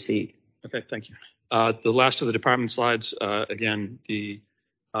 please proceed. Okay, thank you. The last of the department slides, again, the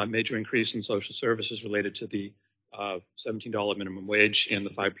major increase in social services related to the $17 minimum wage and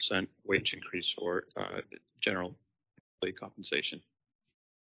the 5% wage increase for general employee compensation.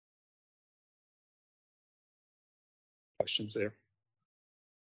 Questions there?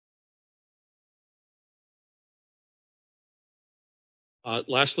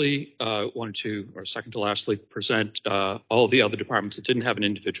 Lastly, second to lastly, present all the other departments that didn't have an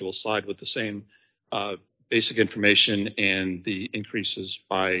individual slide with the same basic information and the increases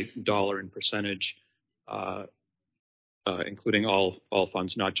by dollar and percentage, including all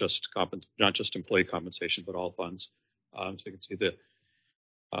funds, not just employee compensation, but all funds. So you can see the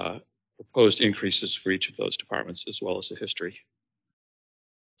proposed increases for each of those departments as well as the history.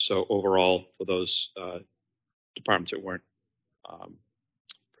 So overall, for those departments that weren't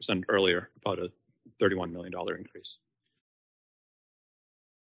presented earlier, about a $31 million increase.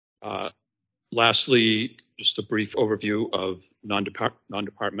 Lastly, just a brief overview of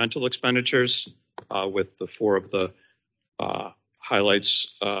non-departmental expenditures with the four of the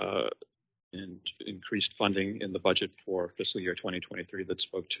highlights and increased funding in the budget for fiscal year 2023 that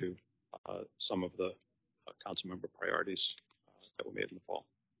spoke to some of the council member priorities that were made in the fall.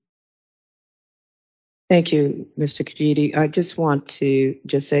 Thank you, Mr. Kajiti. I just want to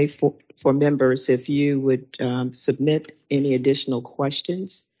say for members, if you would submit any additional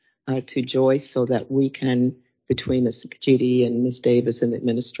questions to Joyce so that we can, between Mr. Kajiti and Ms. Davis and the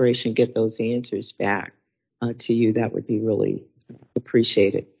administration, get those answers back to you, that would be really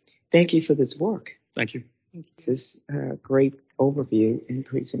appreciated. Thank you for this work. Thank you. This is a great overview and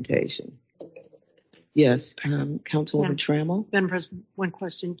presentation. Yes, Councilwoman Trammell. Madam President, one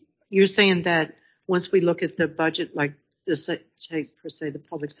question. You're saying that once we look at the budget, like take per se the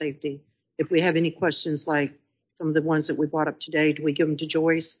public safety, if we have any questions like some of the ones that we brought up today, do we give them to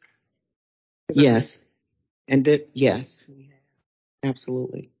Joyce? Yes. Yes,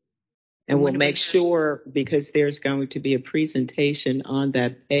 absolutely. And we'll make sure, because there's going to be a presentation on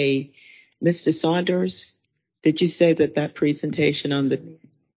that pay. Mr. Saunders, did you say that presentation on the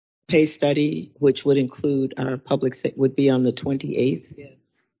pay study, which would include our public safety, would be on the 28th? Yeah.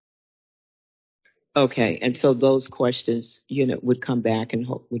 Okay, and so those questions, would come back and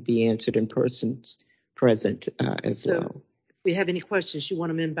would be answered in persons present as well. If we have any questions, you want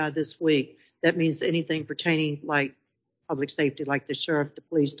them in by this week. That means anything pertaining like public safety, like the sheriff, the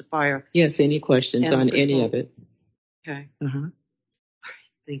police, the fire. Yes, any questions on any of it? Okay. Uh-huh.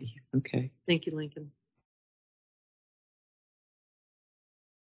 Thank you. Okay. Thank you, Lincoln.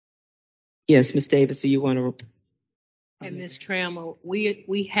 Yes, Ms. Davis, do you want to? And Ms. Trammell,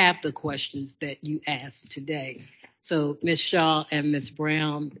 we have the questions that you asked today. So Ms. Shaw and Ms.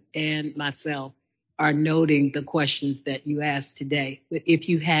 Brown and myself are noting the questions that you asked today. But if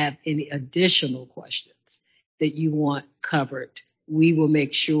you have any additional questions that you want covered, we will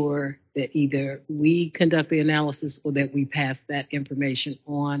make sure that either we conduct the analysis or that we pass that information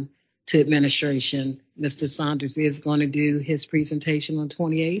on to administration. Mr. Saunders is going to do his presentation on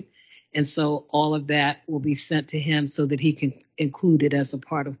 28th. And so all of that will be sent to him so that he can include it as a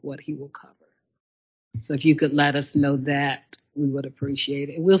part of what he will cover. So if you could let us know that, we would appreciate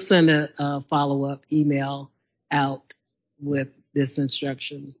it. We'll send a follow-up email out with this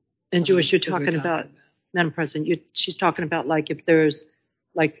instruction. And Joyce, you're talking about, Madam President, she's talking about like if there's,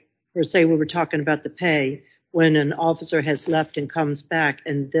 like per se, we were talking about the pay, when an officer has left and comes back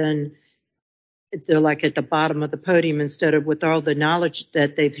and then they're like at the bottom of the podium instead of with all the knowledge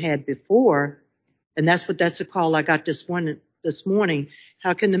that they've had before. And that's a call I got this morning.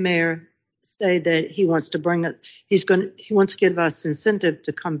 How can the mayor say that he wants to bring it? He wants to give us incentive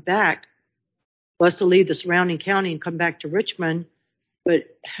to come back, for us to leave the surrounding county and come back to Richmond.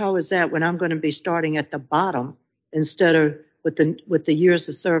 But how is that when I'm going to be starting at the bottom instead of with the years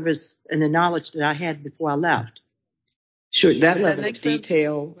of service and the knowledge that I had before I left? Sure, that level of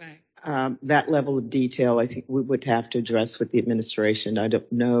detail. Right. That level of detail, I think we would have to address with the administration. I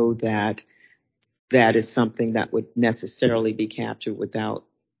don't know that is something that would necessarily be captured without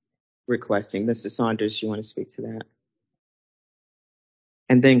requesting. Mr. Saunders, you want to speak to that?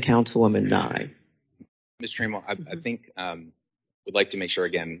 And then Councilwoman Nye. Ms. Trammell, I think we'd like to make sure,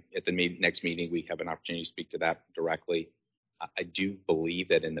 again, at the next meeting, we have an opportunity to speak to that directly. I do believe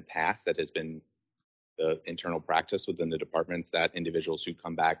that in the past that has been the internal practice within the departments that individuals who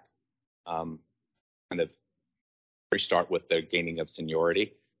come back kind of restart with the gaining of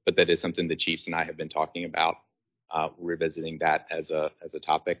seniority, but that is something the chiefs and I have been talking about, revisiting that as a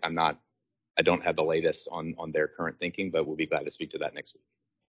topic. I don't have the latest on their current thinking, but we'll be glad to speak to that next week.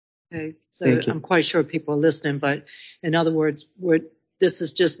 Okay, so I'm quite sure people are listening, but in other words, this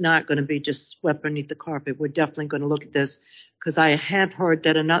is just not going to be just swept beneath the carpet. We're definitely going to look at this because I have heard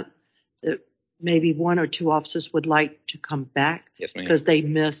that maybe one or two officers would like to come back. Yes, ma'am. Because they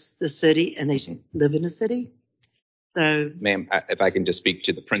miss the city and they live in the city. So, ma'am, if I can just speak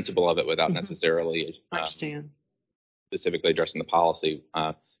to the principle of it without necessarily specifically addressing the policy,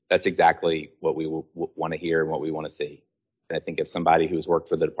 that's exactly what we want to hear and what we want to see. I think if somebody who's worked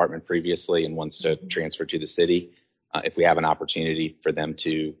for the department previously and wants to transfer to the city, if we have an opportunity for them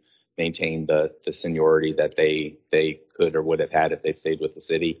to maintain the seniority that they could or would have had if they stayed with the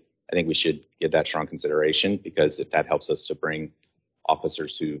city, I think we should give that strong consideration, because if that helps us to bring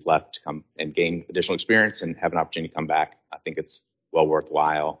officers who've left to come and gain additional experience and have an opportunity to come back, I think it's well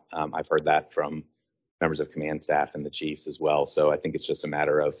worthwhile. I've heard that from members of command staff and the chiefs as well. So I think it's just a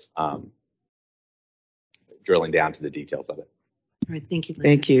matter of drilling down to the details of it. All right, thank you. Linda.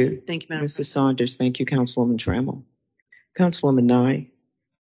 Thank you. Thank you, Madam Mr. President. Saunders. Thank you, Councilwoman Trammell. Councilwoman Nye.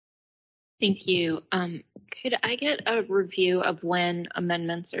 Thank you. Could I get a review of when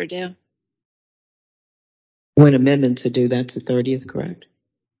amendments are due? When amendments are due, that's the 30th, correct?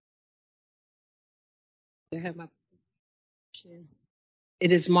 It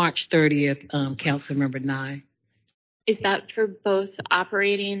is March 30th, Councilmember Nye. Is that for both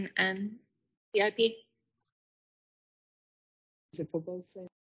operating and CIP? Is it for both?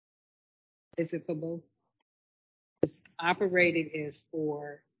 Is it for both? Operating is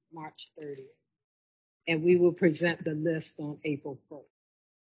for March 30th, and we will present the list on April 1st.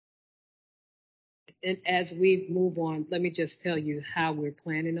 And as we move on, let me just tell you how we're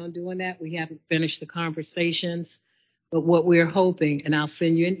planning on doing that. We haven't finished the conversations, but what we're hoping, and I'll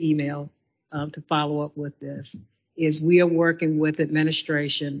send you an email to follow up with this, is we are working with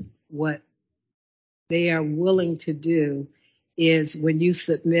administration. What they are willing to do is when you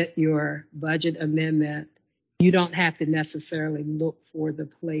submit your budget amendment, you don't have to necessarily look for the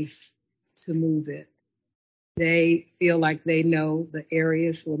place to move it. They feel like they know the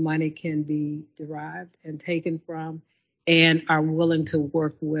areas where money can be derived and taken from, and are willing to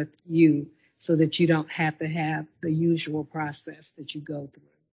work with you so that you don't have to have the usual process that you go through.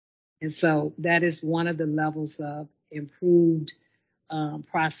 And so that is one of the levels of improved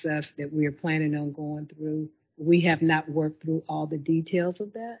process that we are planning on going through. We have not worked through all the details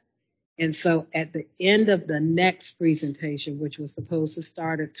of that. And so at the end of the next presentation, which was supposed to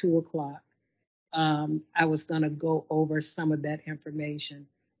start at 2:00, I was going to go over some of that information.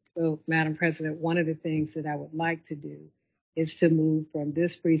 So, Madam President, one of the things that I would like to do is to move from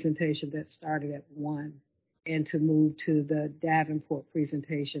this presentation that started at 1 and to move to the Davenport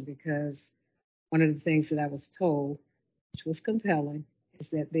presentation, because one of the things that I was told, which was compelling, is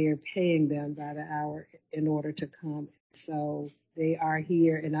that they are paying them by the hour in order to come. So they are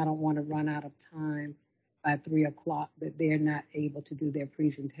here, and I don't want to run out of time by 3:00 that they're not able to do their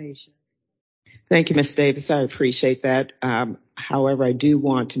presentation. Thank you, Ms. Davis. I appreciate that. However, I do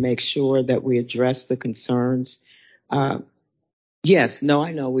want to make sure that we address the concerns. Yes, no,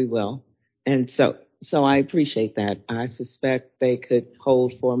 I know we will. And so I appreciate that. I suspect they could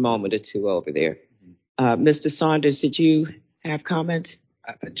hold for a moment or two over there. Mr. Saunders, did you have comments?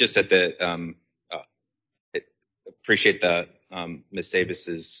 Just at the appreciate the Ms.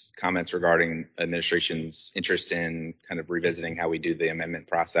 Davis's comments regarding administration's interest in kind of revisiting how we do the amendment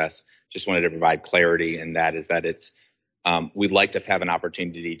process. Just wanted to provide clarity in that, is that it's we'd like to have an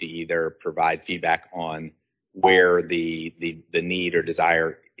opportunity to either provide feedback on where the need or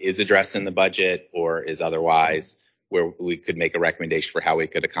desire is addressed in the budget, or is otherwise where we could make a recommendation for how we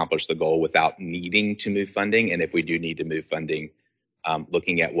could accomplish the goal without needing to move funding. And if we do need to move funding,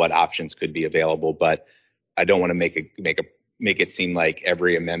 looking at what options could be available. But I don't want to make it seem like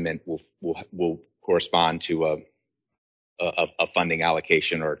every amendment will correspond to a funding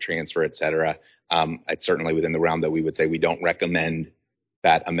allocation or a transfer, et cetera. It's certainly within the realm that we would say we don't recommend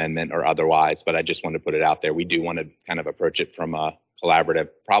that amendment or otherwise, but I just want to put it out there. We do want to kind of approach it from a collaborative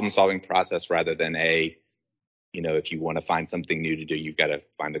problem-solving process rather than if you want to find something new to do, you've got to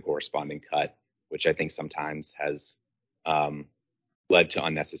find a corresponding cut, which I think sometimes has led to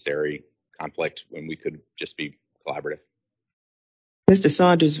unnecessary conflict when we could just be collaborative. Mr.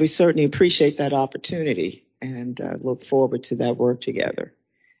 Saunders, we certainly appreciate that opportunity and look forward to that work together.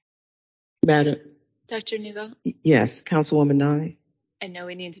 Madam. Dr. Newville? Yes, Councilwoman Nye. I know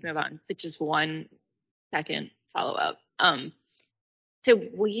we need to move on, but just 1 second follow-up. So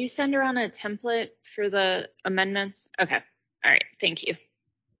will you send around a template for the amendments? Okay. All right. Thank you.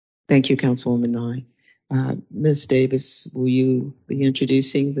 Thank you, Councilwoman Nye. Ms. Davis, will you be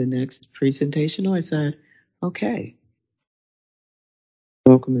introducing the next presentation, or is that okay?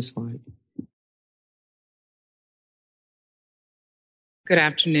 Welcome, Ms. White. Good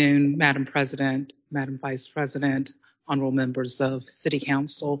afternoon, Madam President, Madam Vice President, honorable members of City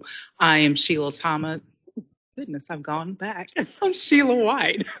Council. I am Sheila Thomas. Goodness, I've gone back. I'm Sheila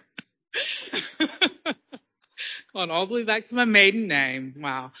White. Going all the way back to my maiden name.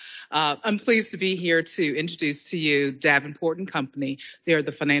 Wow. I'm pleased to be here to introduce to you Davenport and Company. They are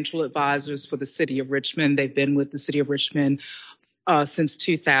the financial advisors for the city of Richmond. They've been with the city of Richmond since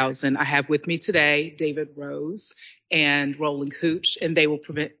 2000. I have with me today David Rose and Roland Cooch, and they will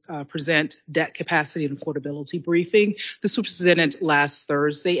present debt capacity and affordability briefing. This was presented last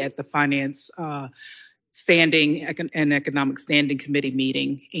Thursday at the Finance Standing and Economic Standing Committee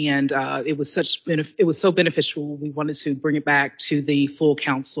meeting, and it was so beneficial. We wanted to bring it back to the full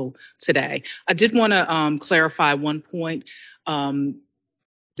council today. I did want to clarify one point.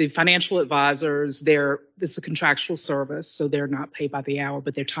 The financial advisors, this is a contractual service, so they're not paid by the hour,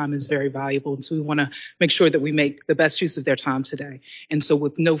 but their time is very valuable. And so we want to make sure that we make the best use of their time today. And so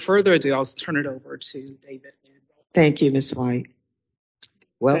with no further ado, I'll turn it over to David. Thank you, Ms. White.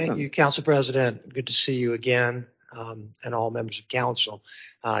 Welcome. Thank you, Council President. Good to see you again, and all members of council.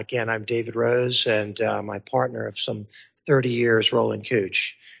 Again, I'm David Rose, and my partner of some 30 years, Roland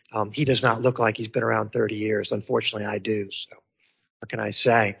Cooch. He does not look like he's been around 30 years. Unfortunately, I do. So what can I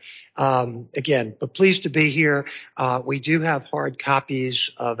say? Again, but pleased to be here. We do have hard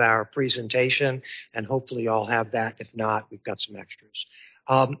copies of our presentation, and hopefully y'all have that. If not, we've got some extras.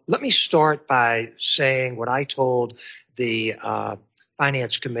 Let me start by saying what I told the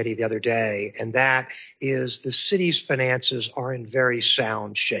Finance Committee the other day, and that is the city's finances are in very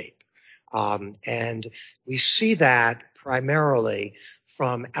sound shape. And we see that primarily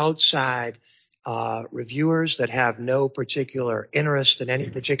from outside reviewers that have no particular interest in any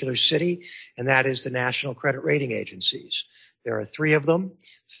particular city, and that is the national credit rating agencies. There are three of them: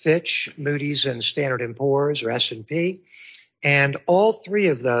 Fitch, Moody's, and Standard & Poor's, or S&P. And all three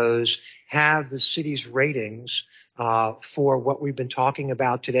of those have the city's ratings for what we've been talking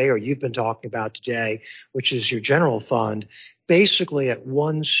about today, or you've been talking about today, which is your general fund, basically at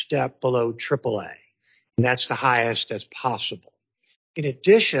one step below AAA. And that's the highest as possible. In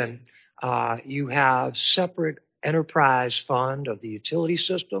addition, you have separate enterprise fund of the utility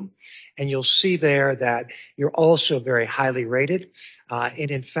system, and you'll see there that you're also very highly rated.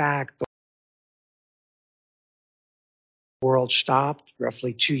 And in fact, the world stopped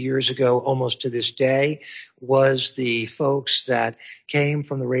roughly 2 years ago, almost to this day, was the folks that came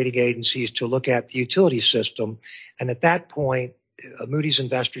from the rating agencies to look at the utility system. And at that point, Moody's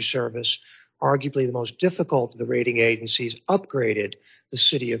Investor Service, arguably the most difficult of the rating agencies, upgraded the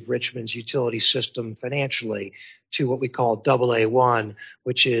city of Richmond's utility system financially to what we call AA1,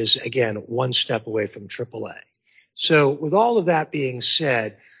 which is, again, one step away from AAA. So with all of that being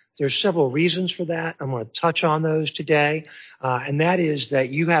said, there's several reasons for that. I'm going to touch on those today. And that is that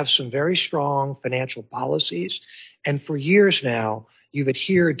you have some very strong financial policies. And for years now, you've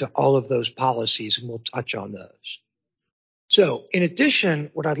adhered to all of those policies, and we'll touch on those. So in addition,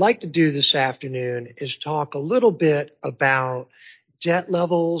 what I'd like to do this afternoon is talk a little bit about debt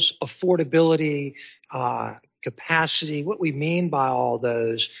levels, affordability, capacity. What we mean by all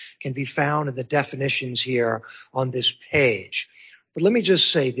those can be found in the definitions here on this page. But let me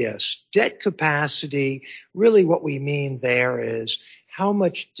just say this: debt capacity, really what we mean there is how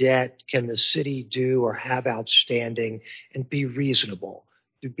much debt can the city do or have outstanding and be reasonable,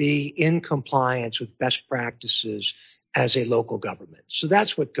 to be in compliance with best practices as a local government. So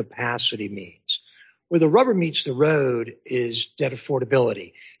that's what capacity means. Where the rubber meets the road is debt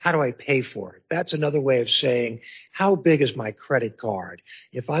affordability. How do I pay for it? That's another way of saying, how big is my credit card?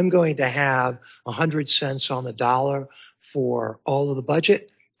 If I'm going to have 100 cents on the dollar for all of the budget,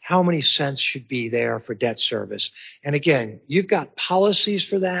 how many cents should be there for debt service? And again, you've got policies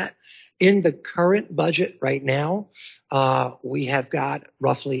for that. In the current budget right now, we have got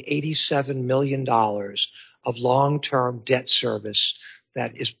roughly $87 million of long-term debt service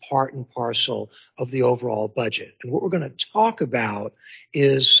that is part and parcel of the overall budget. And what we're going to talk about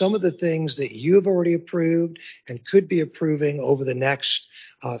is some of the things that you have already approved and could be approving over the next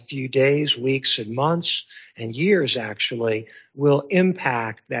few days, weeks, and months, and years actually, will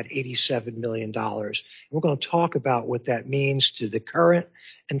impact that $87 million. And we're going to talk about what that means to the current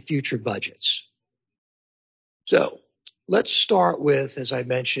and future budgets. So let's start with, as I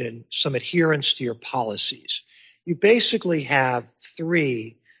mentioned, some adherence to your policies. You basically have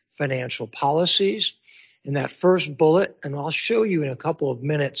three financial policies. In that first bullet, and I'll show you in a couple of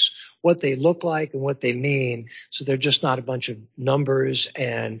minutes what they look like and what they mean, so they're just not a bunch of numbers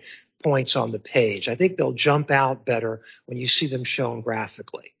and points on the page. I think they'll jump out better when you see them shown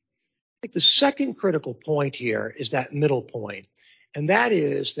graphically. I think the second critical point here is that middle point, and that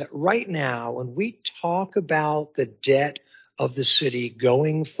is that right now, when we talk about the debt of the city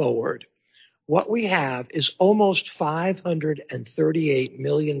going forward, what we have is almost $538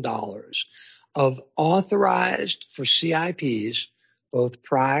 million of authorized for CIPs, both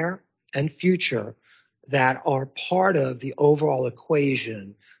prior and future, that are part of the overall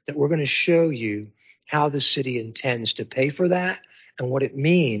equation that we're going to show you how the city intends to pay for that and what it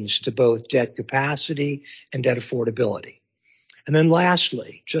means to both debt capacity and debt affordability. And then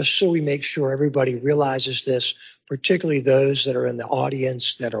lastly, just so we make sure everybody realizes this, particularly those that are in the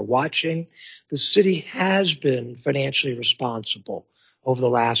audience that are watching, the city has been financially responsible over the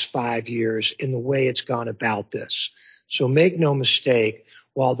last 5 years in the way it's gone about this. So make no mistake,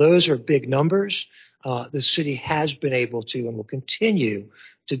 while those are big numbers, the city has been able to and will continue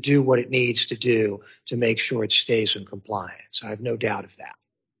to do what it needs to do to make sure it stays in compliance. I have no doubt of that.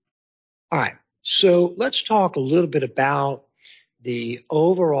 All right, so let's talk a little bit about the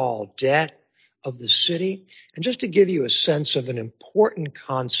overall debt of the city. And just to give you a sense of an important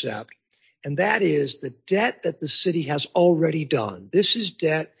concept, and that is the debt that the city has already done. This is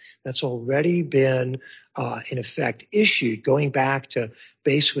debt that's already been, in effect, issued going back to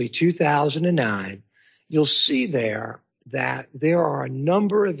basically 2009. You'll see there that there are a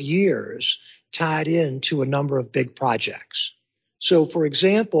number of years tied into a number of big projects. So, for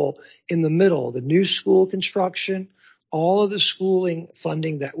example, in the middle, the new school construction, all of the schooling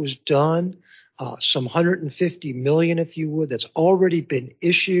funding that was done, some $150 million, if you would, that's already been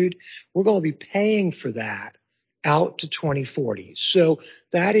issued. We're going to be paying for that out to 2040. So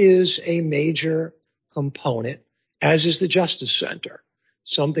that is a major component, as is the Justice Center,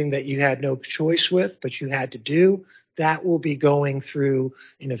 something that you had no choice with, but you had to do. That will be going through,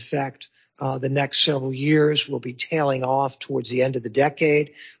 in effect, the next several years. Will be tailing off towards the end of the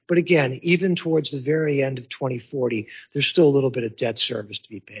decade. But again, even towards the very end of 2040, there's still a little bit of debt service to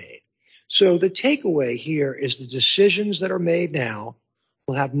be paid. So the takeaway here is the decisions that are made now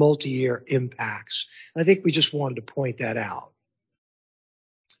will have multi-year impacts. And I think we just wanted to point that out.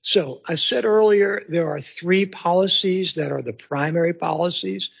 So I said earlier, there are 3 policies that are the primary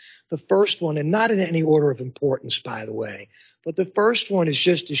policies. The first one, and not in any order of importance, by the way, but the first one is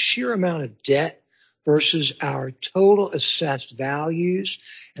just the sheer amount of debt versus our total assessed values.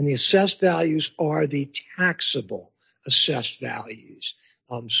 And the assessed values are the taxable assessed values.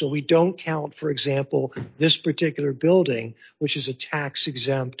 So we don't count, for example, this particular building, which is a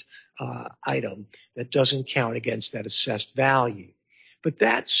tax-exempt item that doesn't count against that assessed value. But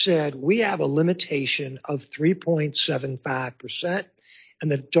that said, we have a limitation of 3.75%, and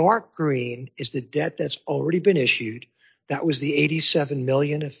the dark green is the debt that's already been issued. That was the $87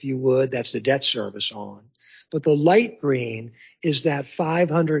 million, if you would. That's the debt service on. But the light green is that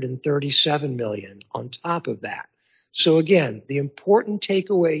 $537 million on top of that. So again, the important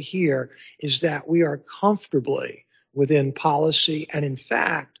takeaway here is that we are comfortably within policy. And in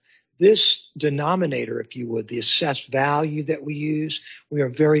fact, this denominator, if you would, the assessed value that we use, we are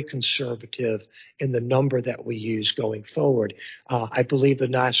very conservative in the number that we use going forward. I believe the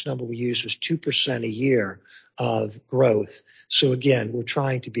last number we used was 2% a year of growth. So again, we're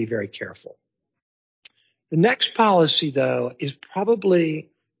trying to be very careful. The next policy, though, is probably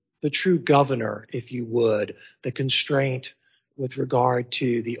the true governor, if you would, the constraint with regard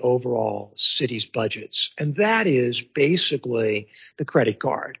to the overall city's budgets. And that is basically the credit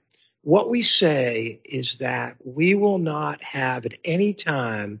card. What we say is that we will not have at any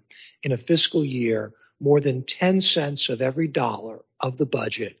time in a fiscal year more than 10 cents of every dollar of the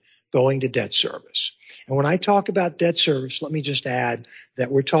budget going to debt service. And when I talk about debt service, let me just add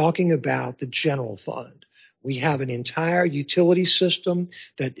that we're talking about the general fund. We have an entire utility system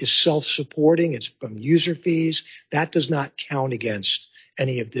that is self-supporting. It's from user fees. That does not count against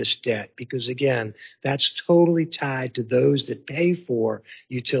any of this debt because, again, that's totally tied to those that pay for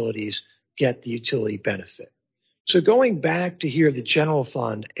utilities get the utility benefit. So going back to here, the general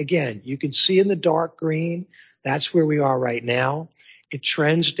fund, again, you can see in the dark green, that's where we are right now. It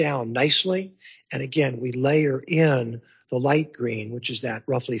trends down nicely. And again, we layer in the light green, which is that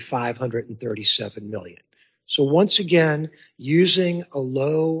roughly $537 million. So once again, using a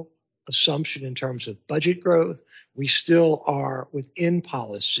low assumption in terms of budget growth, we still are within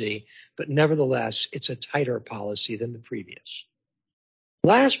policy, but nevertheless, it's a tighter policy than the previous.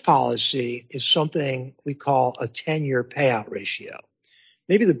 Last policy is something we call a 10-year payout ratio.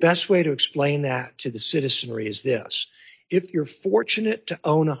 Maybe the best way to explain that to the citizenry is this. If you're fortunate to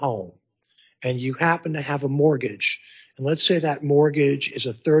own a home and you happen to have a mortgage, and let's say that mortgage is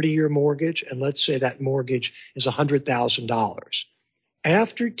a 30-year mortgage, and let's say that mortgage is $100,000.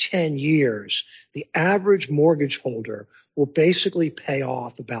 After 10 years, the average mortgage holder will basically pay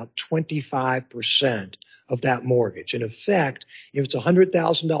off about 25% of that mortgage. In effect, if it's a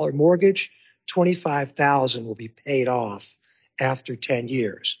 $100,000 mortgage, $25,000 will be paid off after 10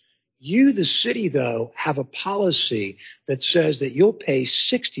 years. You, the city, though, have a policy that says that you'll pay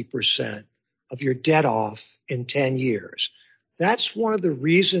 60% of your debt off in 10 years. That's one of the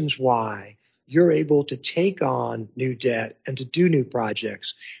reasons why you're able to take on new debt and to do new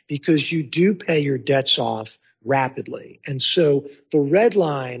projects, because you do pay your debts off rapidly. And so the red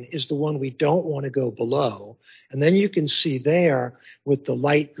line is the one we don't want to go below. And then you can see there with the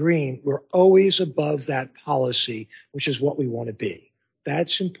light green, we're always above that policy, which is what we want to be.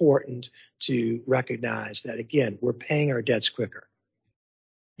 That's important to recognize that, again, we're paying our debts quicker.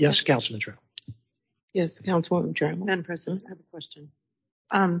 Yes, Councilman Trammell. Yes, Councilwoman Trammell. Madam President, I have a question.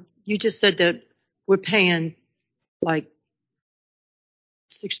 You just said that we're paying like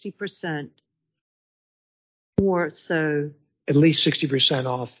 60% more, so at least 60%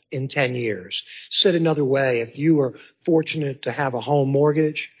 off in 10 years. Said another way, if you were fortunate to have a home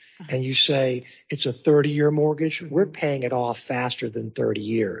mortgage and you say it's a 30-year mortgage, we're paying it off faster than 30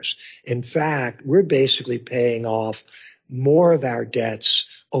 years. In fact, we're basically paying off more of our debts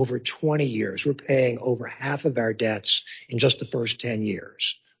over 20 years. We're paying over half of our debts in just the first 10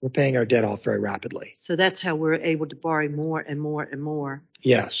 years. We're paying our debt off very rapidly. So that's how we're able to borrow more and more and more.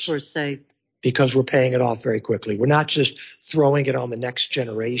 Yes. Per se. Because we're paying it off very quickly. We're not just throwing it on the next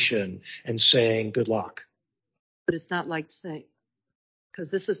generation and saying good luck. But it's not like saying,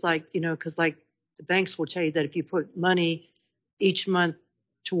 because this is like, because like the banks will tell you that if you put money each month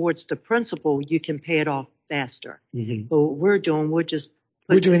towards the principal, you can pay it off faster. Mm-hmm. But what we're doing, we're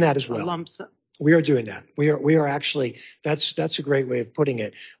doing that as well. Lump sum. We are doing that. We are actually, that's a great way of putting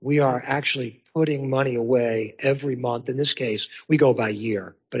it. We are actually putting money away every month. In this case, we go by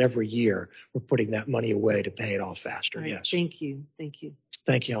year, but every year we're putting that money away to pay it off faster. Right. Yes. Thank you. Thank you,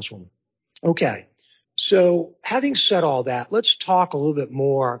 Councilwoman. Okay. So having said all that, let's talk a little bit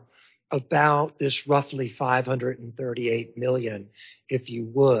more about this roughly $538 million, if you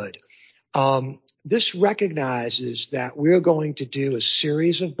would. This recognizes that we're going to do a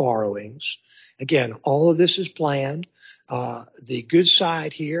series of borrowings. Again, all of this is planned. The good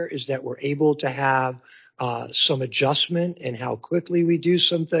side here is that we're able to have some adjustment in how quickly we do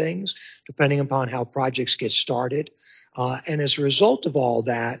some things, depending upon how projects get started. And as a result of all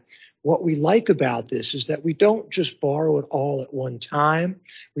that, what we like about this is that we don't just borrow it all at one time.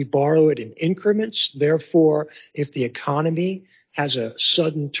 We borrow it in increments. Therefore, if the economy has a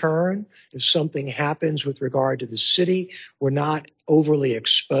sudden turn, if something happens with regard to the city, we're not overly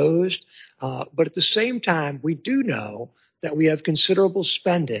exposed. But at the same time, we do know that we have considerable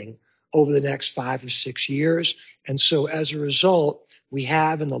spending over the next 5 or 6 years. And so as a result, we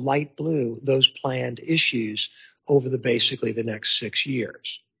have in the light blue those planned issues over basically the next 6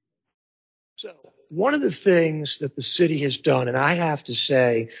 years. So one of the things that the city has done, and I have to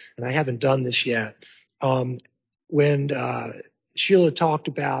say, and I haven't done this yet, when Sheila talked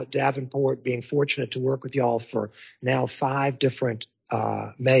about Davenport being fortunate to work with y'all for now 5 different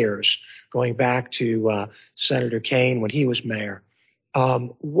mayors, going back to Senator Kane when he was mayor.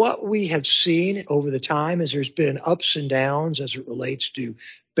 What we have seen over the time is there's been ups and downs as it relates to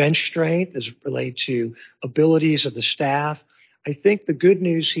bench strength, as it relates to abilities of the staff. I think the good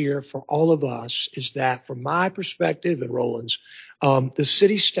news here for all of us is that from my perspective and Roland's, the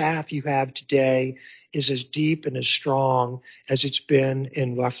city staff you have today is as deep and as strong as it's been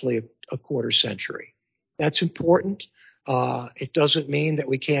in roughly a quarter century. That's important. It doesn't mean that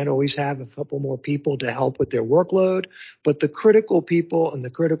we can't always have a couple more people to help with their workload, but the critical people and the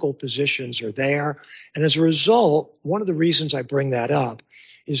critical positions are there. And as a result, one of the reasons I bring that up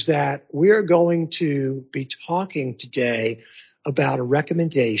is that we're going to be talking today about a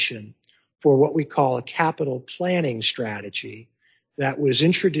recommendation for what we call a capital planning strategy that was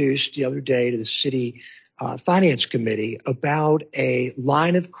introduced the other day to the city finance committee about a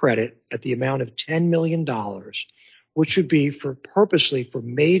line of credit at the amount of $10 million, which would be purposely for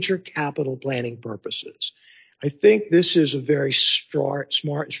major capital planning purposes. I think this is a very smart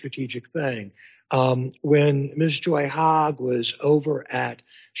and strategic thing. When Ms. Joy Hogg was over at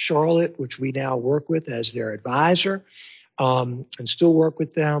Charlotte, which we now work with as their advisor, and still work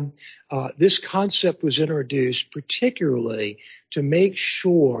with them, this concept was introduced particularly to make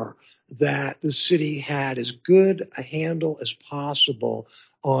sure that the city had as good a handle as possible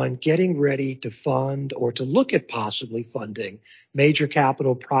on getting ready to fund or to look at possibly funding major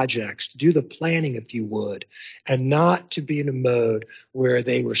capital projects, to do the planning, if you would, and not to be in a mode where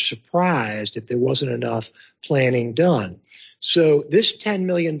they were surprised if there wasn't enough planning done. So this $10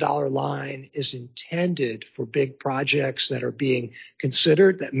 million line is intended for big projects that are being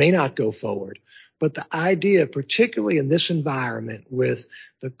considered that may not go forward, But the idea, particularly in this environment with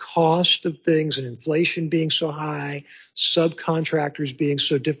the cost of things and inflation being so high, subcontractors being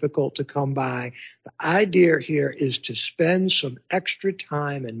so difficult to come by, the idea here is to spend some extra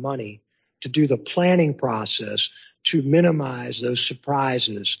time and money to do the planning process to minimize those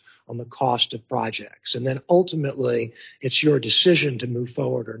surprises on the cost of projects. And then ultimately, it's your decision to move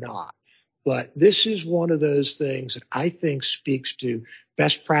forward or not. But this is one of those things that I think speaks to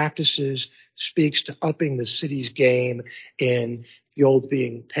best practices, speaks to upping the city's game in the old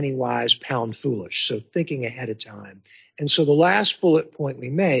being penny wise, pound foolish. So thinking ahead of time. And so the last bullet point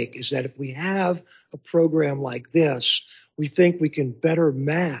we make is that if we have a program like this, we think we can better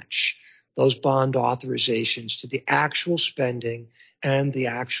match those bond authorizations to the actual spending and the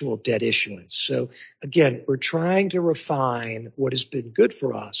actual debt issuance. So again, we're trying to refine what has been good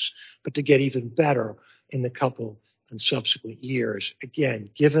for us, but to get even better in the couple and subsequent years, again,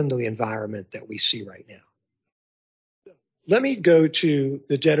 given the environment that we see right now. Let me go to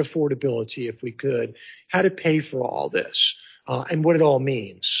the debt affordability, if we could, how to pay for all this and what it all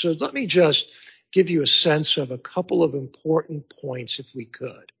means. So let me just give you a sense of a couple of important points, if we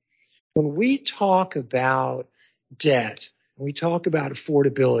could. When we talk about debt, when we talk about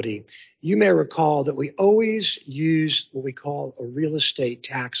affordability, you may recall that we always use what we call a real estate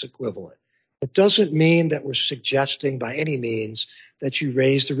tax equivalent. It doesn't mean that we're suggesting by any means that you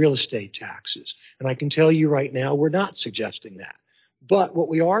raise the real estate taxes. And I can tell you right now, we're not suggesting that. But what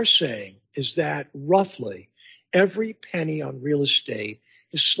we are saying is that roughly every penny on real estate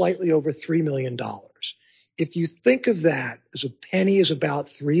is slightly over $3 million. If you think of that as a penny is about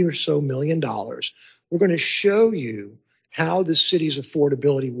 $3 or so million, we're going to show you how the city's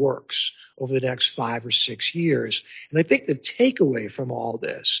affordability works over the next 5 or 6 years. And I think the takeaway from all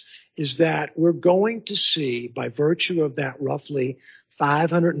this is that we're going to see, by virtue of that roughly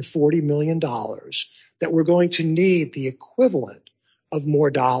 $540 million, that we're going to need the equivalent of more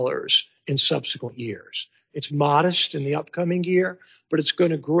dollars in subsequent years. It's modest in the upcoming year, but it's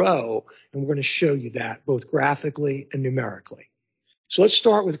going to grow, and we're going to show you that both graphically and numerically. So let's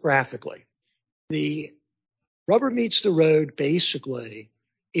start with graphically. The rubber meets the road basically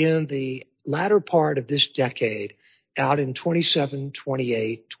in the latter part of this decade out in 27,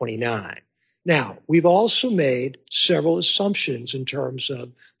 28, 29. Now, we've also made several assumptions in terms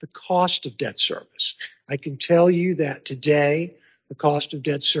of the cost of debt service. I can tell you that today the cost of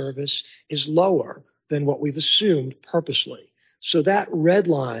debt service is lower than what we've assumed purposely. So that red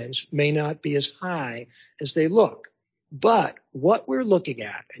lines may not be as high as they look. But what we're looking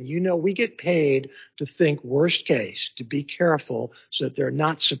at, and you know we get paid to think worst case, to be careful so that there are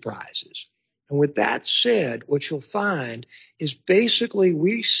not surprises. And with that said, what you'll find is basically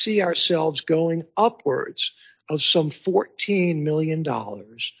we see ourselves going upwards of some $14 million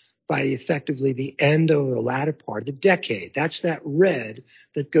by effectively the end of the latter part of the decade. That's that red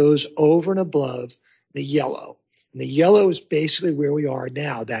that goes over and above the yellow. And the yellow is basically where we are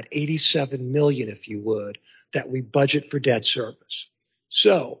now, that 87 million, if you would, that we budget for debt service.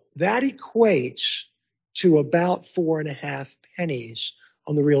 So that equates to about 4.5 pennies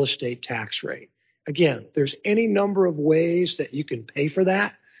on the real estate tax rate. Again, there's any number of ways that you can pay for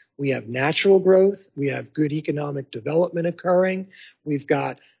that. We have natural growth. We have good economic development occurring. We've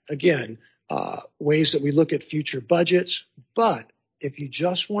got, again, ways that we look at future budgets. But if you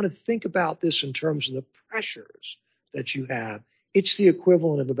just want to think about this in terms of the pressures that you have, it's the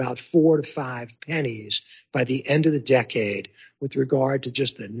equivalent of about 4 to 5 pennies by the end of the decade with regard to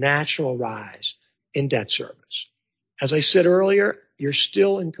just the natural rise in debt service. As I said earlier, you're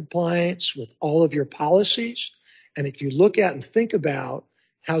still in compliance with all of your policies. And if you look at and think about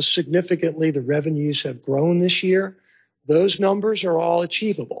how significantly the revenues have grown this year, those numbers are all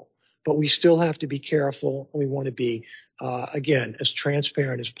achievable. But we still have to be careful. We want to be, again, as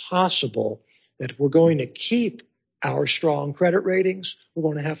transparent as possible that if we're going to keep our strong credit ratings, we're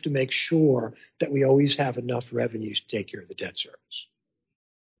going to have to make sure that we always have enough revenues to take care of the debt service.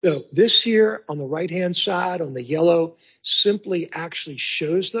 So this here on the right-hand side on the yellow simply actually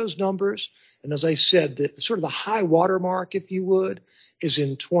shows those numbers. And as I said, the sort of the high water mark, if you would, is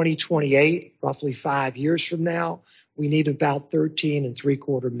in 2028, roughly 5 years from now. We need about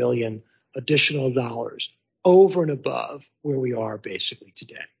 13.75 million additional dollars over and above where we are basically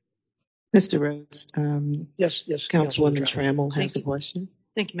today. Mr. Rhodes, Yes, Councilwoman Trammell has a question.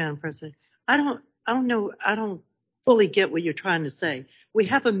 Thank you, Madam President. I don't fully get what you're trying to say. We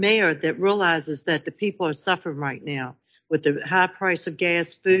have a mayor that realizes that the people are suffering right now with the high price of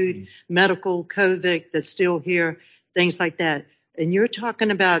gas, food, medical, COVID that's still here, things like that. And you're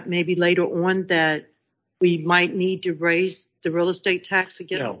talking about maybe later on that we might need to raise the real estate tax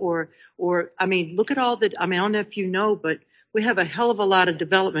again? No. Or I mean, look at all the, I mean, I don't know if you know, but we have a hell of a lot of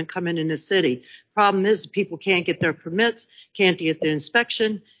development coming in the city. Problem is people can't get their permits, can't get their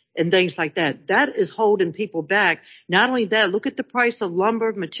inspection and things like that. That is holding people back. Not only that, look at the price of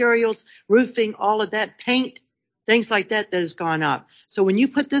lumber, materials, roofing, all of that, paint, things like that has gone up. So when you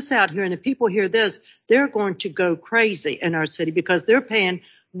put this out here and the people hear this, they're going to go crazy in our city because they're paying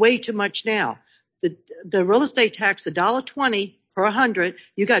way too much now. The real estate tax, $1.20 per 100.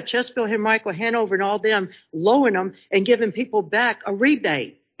 You got Chesterfield, Henrico, Hanover, and all them lowering them and giving people back a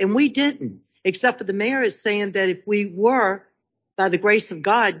rebate. And we didn't, except for the mayor is saying that if we were, by the grace of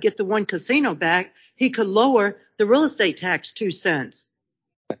God, get the one casino back, he could lower the real estate tax 2 cents.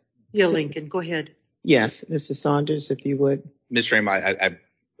 Yeah, Lincoln, go ahead. Yes, Mr. Saunders, if you would. Ms. Rame, I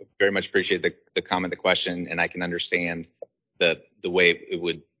very much appreciate the comment, the question, and I can understand the way it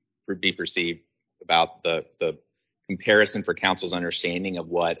would be perceived about the comparison for council's understanding of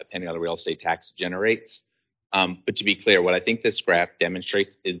what a penny on the real estate tax generates. But to be clear, what I think this graph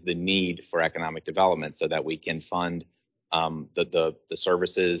demonstrates is the need for economic development so that we can fund the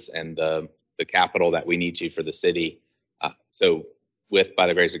services and the capital that we need to for the city. So with, by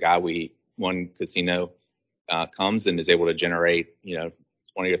the grace of God, one casino comes and is able to generate, $20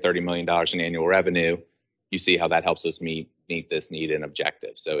 or $30 million in annual revenue. You see how that helps us meet this need and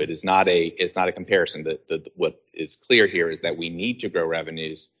objective. So it's not a comparison. What is clear here is that we need to grow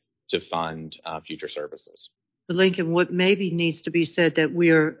revenues to fund future services. But Lincoln, what maybe needs to be said that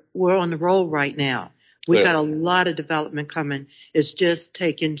we're on the roll right now. We've got a lot of development coming. It's just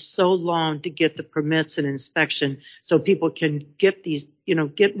taking so long to get the permits and inspection so people can get these,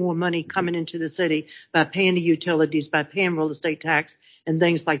 get more money coming into the city by paying the utilities, by paying real estate tax and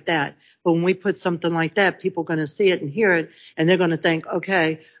things like that. But when we put something like that, people are going to see it and hear it, and they're going to think,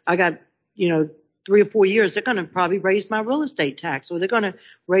 okay, I got, 3 or 4 years, they're going to probably raise my real estate tax, or they're going to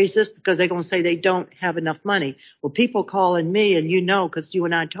raise this because they're going to say they don't have enough money. Well, people calling me, and because you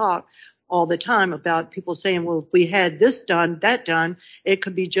and I talk all the time about people saying, well, if we had this done, that done, it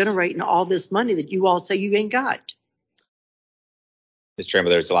could be generating all this money that you all say you ain't got. Mr.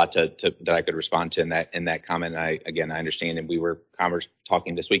 Chairman, there's a lot that I could respond to in that comment. I understand, and we were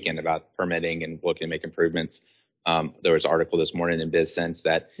talking this weekend about permitting and looking to make improvements. There was an article this morning in BizSense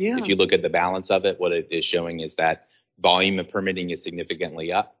that if you look at the balance of it, what it is showing is that volume of permitting is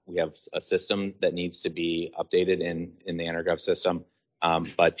significantly up. We have a system that needs to be updated in the EnerGov system,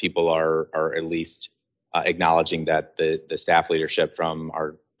 but people are at least acknowledging that the staff leadership from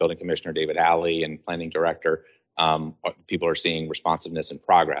our building commissioner, David Alley, and planning director, people are seeing responsiveness and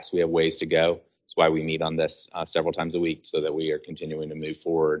progress. We have ways to go. That's why we meet on this several times a week so that we are continuing to move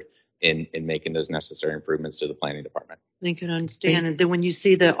forward in making those necessary improvements to the planning department. Lincoln, understand. And then when you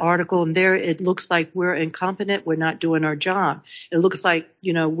see the article in there, it looks like we're incompetent. We're not doing our job. It looks like,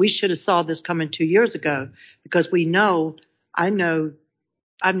 we should have saw this coming 2 years ago because I know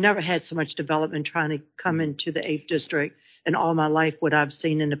I've never had so much development trying to come into the 8th district in all my life, what I've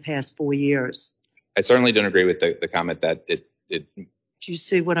seen in the past 4 years. I certainly don't agree with the comment that it. Do you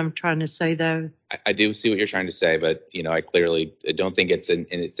see what I'm trying to say, though? I do see what you're trying to say, but I clearly don't think it's an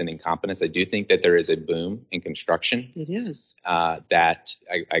incompetence. I do think that there is a boom in construction. It is. That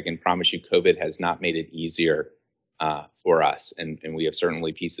I can promise you, COVID has not made it easier for us, and we have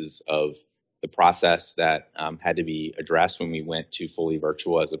certainly pieces of the process that had to be addressed when we went to fully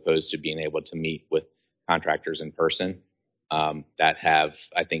virtual, as opposed to being able to meet with contractors in person. That have,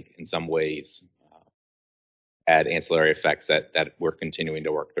 I think, in some ways, had ancillary effects that we're continuing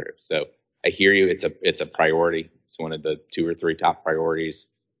to work through. So I hear you. It's a priority. It's one of the 2 or 3 top priorities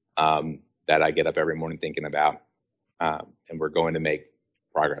that I get up every morning thinking about, and we're going to make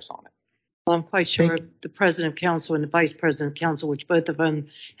progress on it. Well, I'm quite sure the president of council and the vice president of council, which both of them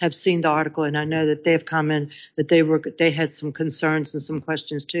have seen the article, and I know that they've commented that they had some concerns and some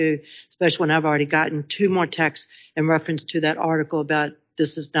questions too, especially when I've already gotten 2 more texts in reference to that article about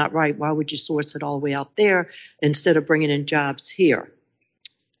this is not right. Why would you source it all the way out there instead of bringing in jobs here?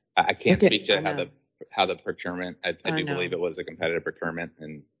 I can't speak to how the procurement. I do believe it was a competitive procurement,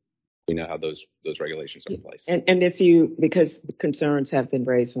 and we know how those regulations are in place. And because concerns have been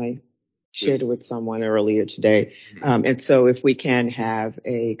raised, and I shared it with someone earlier today, and so if we can have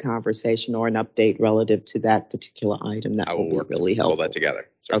a conversation or an update relative to that particular item, that will be really helpful. Pull that together.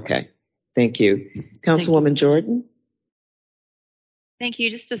 Certainly. Okay, thank you, Councilwoman Jordan. Thank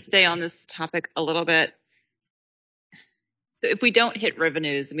you. Just to stay on this topic a little bit. So if we don't hit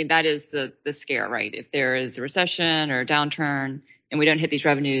revenues, I mean, that is the scare, right? If there is a recession or a downturn and we don't hit these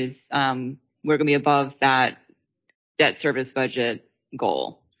revenues, we're going to be above that debt service budget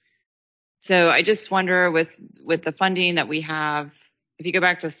goal. So I just wonder with the funding that we have, if you go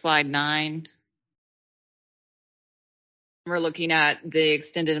back to slide 9, we're looking at the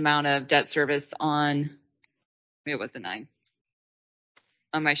extended amount of debt service on, maybe it wasn't 9.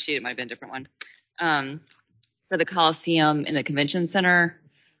 On my sheet, it might have been a different one. For the Coliseum and the Convention Center,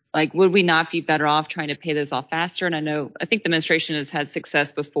 like, would we not be better off trying to pay those off faster? And I think the administration has had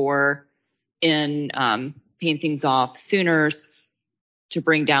success before in paying things off sooner to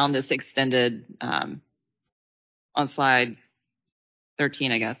bring down this extended, on slide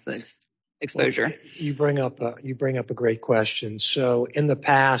 13, I guess, the exposure. Well, you bring up a great question. So in the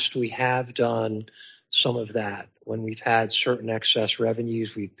past, we have done some of that. When we've had certain excess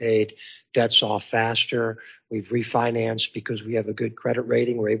revenues, we've paid debts off faster. We've refinanced because we have a good credit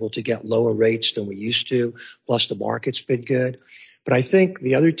rating. We're able to get lower rates than we used to. Plus, the market's been good. But I think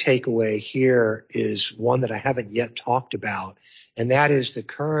the other takeaway here is one that I haven't yet talked about, and that is the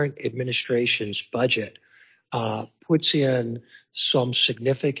current administration's budget puts in some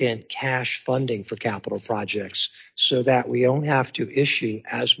significant cash funding for capital projects so that we don't have to issue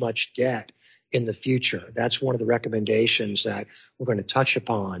as much debt in the future. That's one of the recommendations that we're going to touch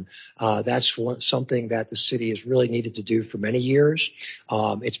upon. That's something that the city has really needed to do for many years.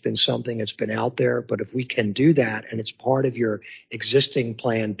 It's been something that's been out there, but if we can do that and it's part of your existing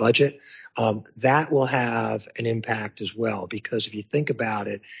planned budget, that will have an impact as well. Because if you think about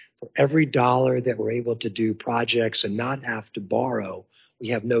it, for every dollar that we're able to do projects and not have to borrow, we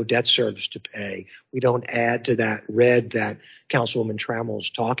have no debt service to pay. We don't add to that red that Councilwoman Trammell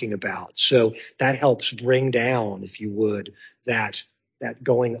is talking about. So that helps bring down, if you would, that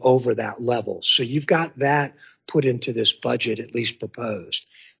going over that level. So you've got that put into this budget, at least proposed.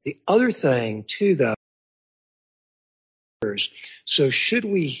 The other thing, too, though, so should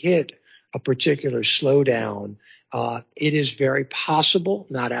we hit a particular slowdown, it is very possible,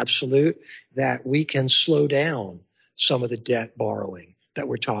 not absolute, that we can slow down some of the debt borrowing that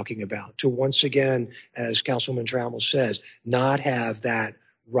we're talking about to once again, as Councilwoman Trammell says, not have that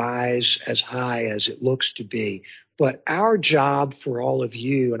rise as high as it looks to be. But our job for all of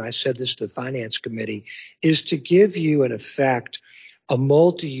you, and I said this to the Finance Committee, is to give you, in effect, a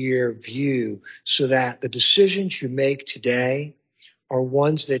multi-year view so that the decisions you make today are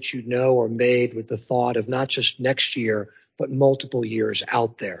ones that you know are made with the thought of not just next year, but multiple years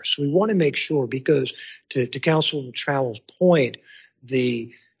out there. So we want to make sure, because to Councilwoman Trammell's point,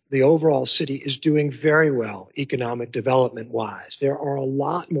 the overall city is doing very well economic development wise. There are a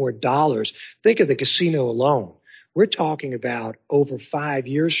lot more dollars. Think of the casino alone. We're talking about over 5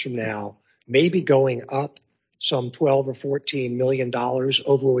 years from now, maybe going up some $12 or $14 million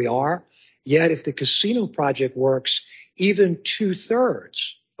over where we are. Yet if the casino project works even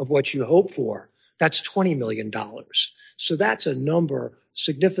 2/3 of what you hope for, that's $20 million. So that's a number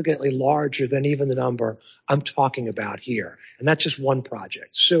significantly larger than even the number I'm talking about here. And that's just one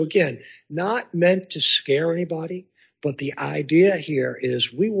project. So again, not meant to scare anybody, but the idea here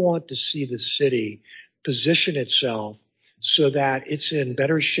is we want to see the city position itself so that it's in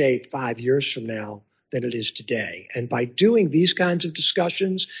better shape 5 years from now than it is today. And by doing these kinds of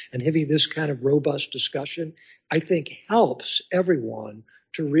discussions and having this kind of robust discussion, I think helps everyone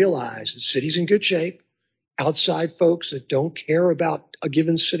to realize the city's in good shape. Outside folks that don't care about a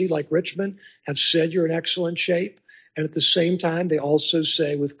given city like Richmond have said you're in excellent shape. And at the same time, they also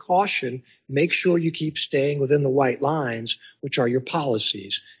say with caution, make sure you keep staying within the white lines, which are your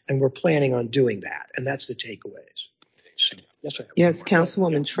policies. And we're planning on doing that. And that's the takeaways. So, yes, sir. Yes,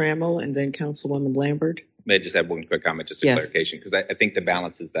 Councilwoman Trammell and then Councilwoman Lambert. May I just add one quick comment, just a clarification, because I think the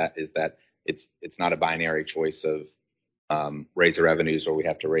balance is that it's not a binary choice of raise the revenues or we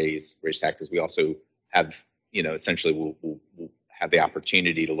have to raise taxes. We also have, essentially we'll have the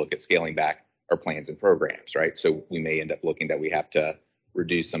opportunity to look at scaling back our plans and programs, right? So we may end up looking that we have to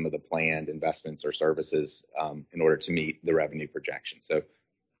reduce some of the planned investments or services in order to meet the revenue projection. So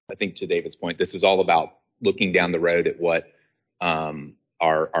I think to David's point, this is all about looking down the road at what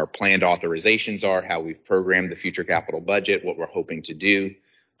our planned authorizations are, how we've programmed the future capital budget, what we're hoping to do.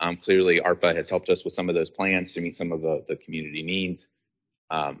 Clearly, ARPA has helped us with some of those plans to meet some of the community needs.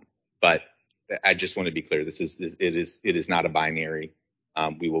 But I just want to be clear, it is not a binary.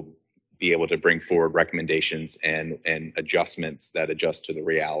 We will be able to bring forward recommendations and adjustments that adjust to the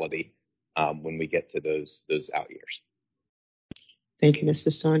reality when we get to those out years. Thank you,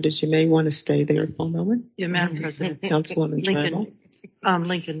 Mr. Saunders. You may want to stay there for a moment. Yeah, Madam President. Councilwoman Trammell.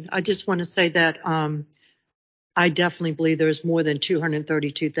 Lincoln, I just want to say that I definitely believe there's more than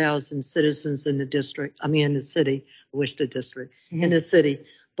 232,000 citizens in the district. In the city, in the city,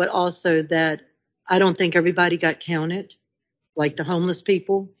 but also that I don't think everybody got counted, like the homeless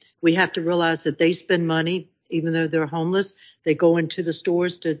people. We have to realize that they spend money, even though they're homeless. They go into the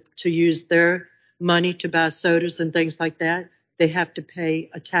stores to use their money to buy sodas and things like that. They have to pay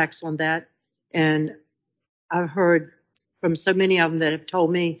a tax on that. And I've heard from so many of them that have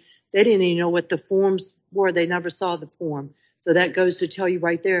told me they didn't even know what the forms were. They never saw the form. So that goes to tell you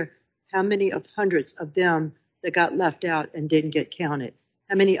right there how many of hundreds of them that got left out and didn't get counted.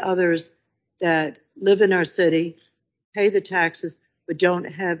 How many others that live in our city, pay the taxes, but don't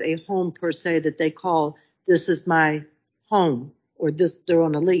have a home per se that they call, this is my home, or this, they're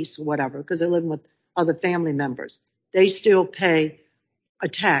on a lease or whatever, because they're living with other family members. They still pay a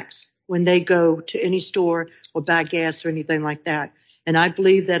tax when they go to any store or buy gas or anything like that. And I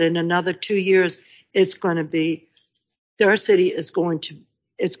believe that in another 2 years, it's going to be, our city is going to,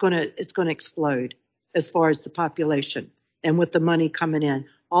 it's going to explode as far as the population and with the money coming in.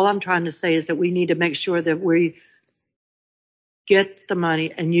 All I'm trying to say is that we need to make sure that we get the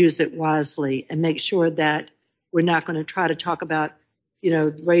money and use it wisely, and make sure that we're not going to try to talk about,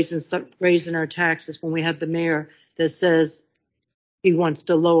 raising our taxes when we have the mayor that says he wants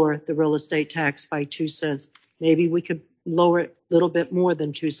to lower the real estate tax by 2 cents. Maybe we could lower it a little bit more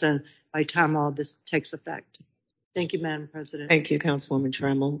than 2 cents by the time all this takes effect. Thank you, Madam President. Thank you, Councilwoman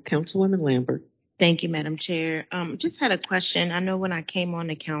Trammell. Councilwoman Lambert. Thank you, Madam Chair. Just had a question. I know when I came on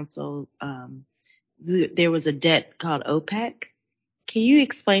the council, there was a debt called OPEC. Can you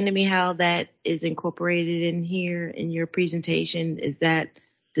explain to me how that is incorporated in here in your presentation? Is that,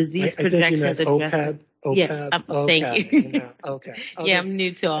 does these projections address? Yeah, thank you. Okay. Yeah, I'm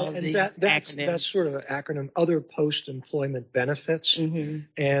new to all of these that's acronyms. sort of an acronym, other post-employment benefits. Mm-hmm.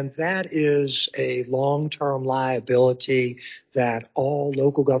 And that is a long-term liability that all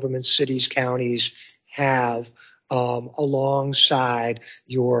local governments, cities, counties have alongside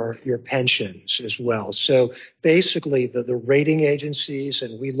your pensions as well. So basically the rating agencies,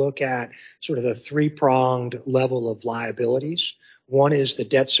 and we look at sort of the three-pronged level of liabilities. One is the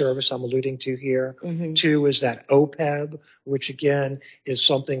debt service I'm alluding to here. Mm-hmm. 2 is that OPEB, which again is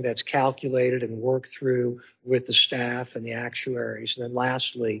something that's calculated and worked through with the staff and the actuaries. And then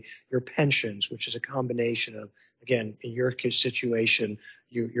lastly, your pensions, which is a combination of, again, in your situation,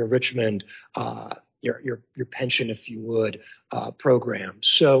 your Richmond, your pension, if you would, program.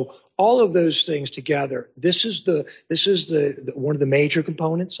 So all of those things together, this is the one of the major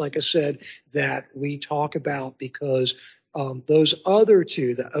components, like I said, that we talk about, because those other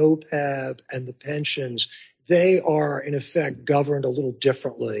two, the OPEB and the pensions, they are in effect governed a little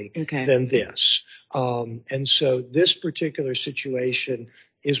differently than this. And so this particular situation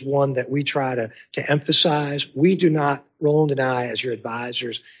is one that we try to emphasize. We do not, Roland and I, as your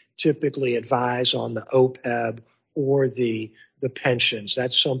advisors, typically advise on the OPEB or the pensions.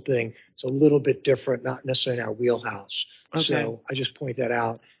 That's something that's a little bit different, not necessarily in our wheelhouse. Okay. So I just point that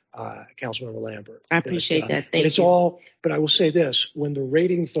out, Councilmember Lambert. I appreciate that. Thank it's you. But I will say this, when the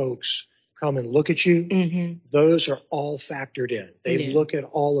rating folks come and look at you, Mm-hmm. those are all factored in. They look at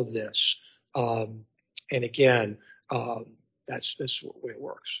all of this. And again, that's the way it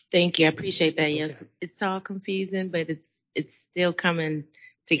works. Thank you. I appreciate that. Yes, Okay. it's all confusing, but it's still coming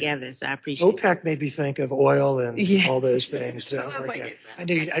together. So I appreciate it. OPEC made me think of oil and all those things. So, Okay. I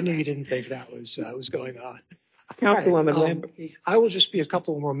knew you didn't think that was going on. Councilwoman Lambert. I will just be a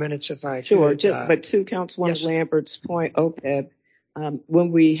couple more minutes if I Sure, could. but to Councilwoman yes. Lambert's point, OPEB,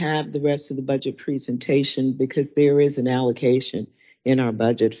 when we have the rest of the budget presentation, because there is an allocation in our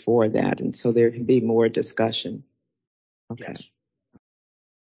budget for that, and so there can be more discussion. Okay. Yes.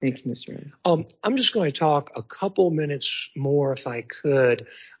 Thank you, Mr. Ray. I'm just going to talk a couple minutes more, if I could,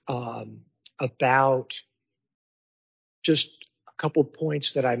 about just a couple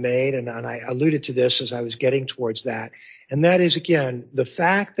points that I made, and I alluded to this as I was getting towards that. And that is, again, the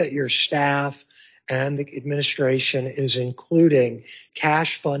fact that your staff and the administration is including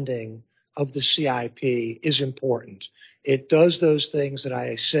cash funding of the CIP is important. It does those things that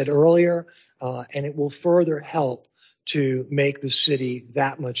I said earlier, and it will further help to make the city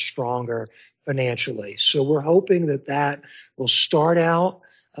that much stronger financially. So we're hoping that will start out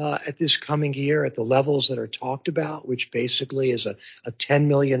at this coming year at the levels that are talked about, which basically is a $10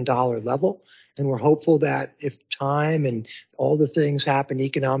 million level. And we're hopeful that if time and all the things happen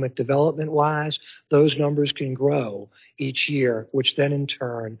economic development wise, those numbers can grow each year, which then in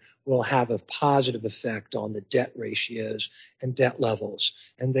turn will have a positive effect on the debt ratios and debt levels.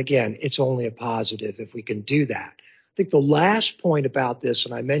 And again, it's only a positive if we can do that. I think the last point about this,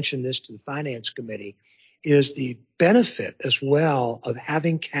 and I mentioned this to the Finance Committee, is the benefit as well of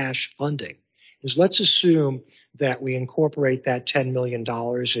having cash funding. Is let's assume that we incorporate that $10 million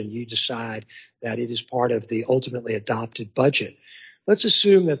and you decide that it is part of the ultimately adopted budget. Let's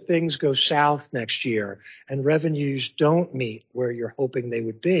assume that things go south next year and revenues don't meet where you're hoping they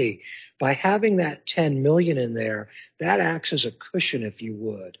would be. By having that 10 million in there, that acts as a cushion, if you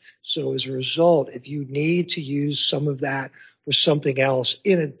would. So as a result, if you need to use some of that for something else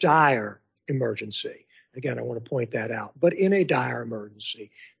in a dire emergency, again, I want to point that out, but in a dire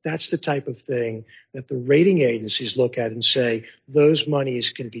emergency, that's the type of thing that the rating agencies look at and say, those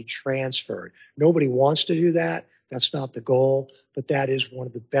monies can be transferred. Nobody wants to do that. That's not the goal, but that is one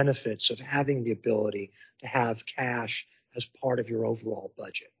of the benefits of having the ability to have cash as part of your overall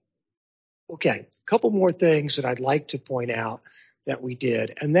budget. Okay, a couple more things that I'd like to point out that we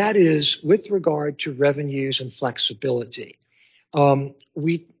did, and that is with regard to revenues and flexibility.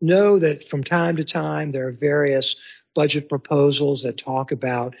 We know that from time to time there are various budget proposals that talk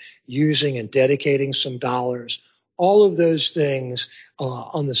about using and dedicating some dollars. All of those things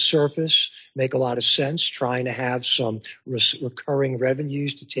on the surface make a lot of sense, trying to have some recurring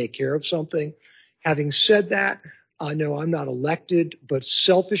revenues to take care of something. Having said that, I know I'm not elected, but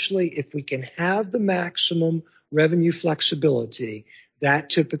selfishly, if we can have the maximum revenue flexibility, that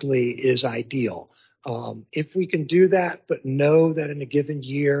typically is ideal. If we can do that, but know that in a given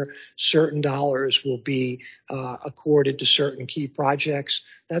year, certain dollars will be accorded to certain key projects,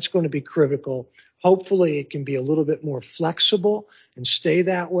 that's going to be critical. Hopefully, it can be a little bit more flexible and stay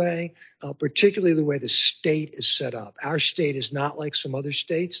that way, particularly the way the state is set up. Our state is not like some other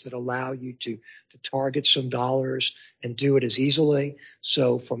states that allow you to target some dollars and do it as easily.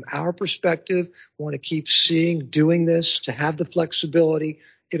 So from our perspective, we want to keep doing this to have the flexibility.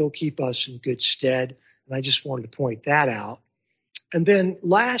 It'll keep us in good stead. And I just wanted to point that out. And then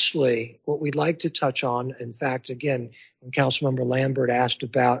lastly, what we'd like to touch on, in fact, again, when Councilmember Lambert asked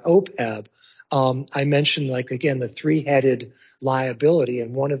about OPEB, I mentioned, the three-headed liability,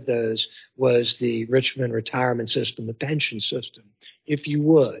 and one of those was the Richmond retirement system, the pension system, if you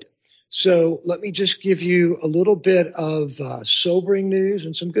would. So let me just give you a little bit of sobering news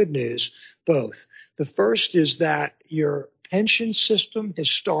and some good news, both. The first is that your pension system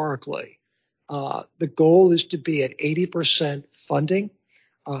historically, the goal is to be at 80% funding.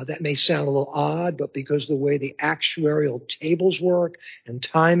 That may sound a little odd, but because of the way the actuarial tables work and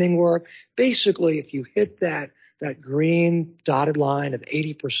timing work, basically if you hit that green dotted line of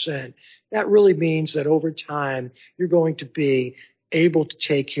 80%, that really means that over time you're going to be able to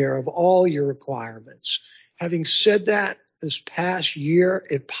take care of all your requirements. Having said that, this past year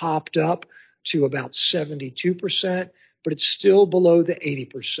it popped up to about 72%, but it's still below the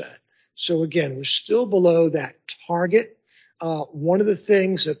 80%. So again, we're still below that target. One of the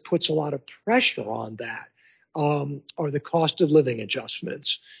things that puts a lot of pressure on that are the cost of living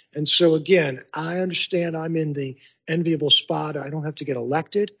adjustments. And so again, I understand I'm in the enviable spot. I don't have to get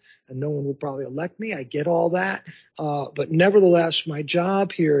elected, and no one will probably elect me. I get all that. But nevertheless, my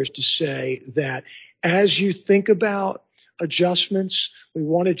job here is to say that as you think about adjustments, we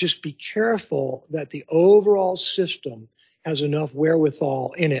want to just be careful that the overall system has enough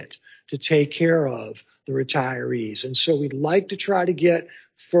wherewithal in it to take care of the retirees. And so we'd like to try to get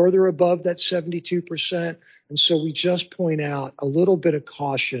further above that 72%. And so we just point out a little bit of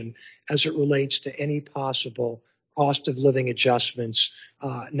caution as it relates to any possible cost of living adjustments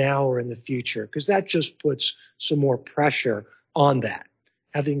now or in the future, because that just puts some more pressure on that.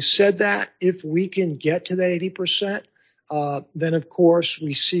 Having said that, if we can get to that 80%, then of course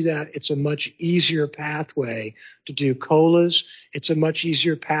we see that it's a much easier pathway to do COLAs. It's a much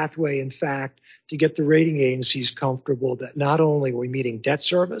easier pathway, in fact, to get the rating agencies comfortable that not only are we meeting debt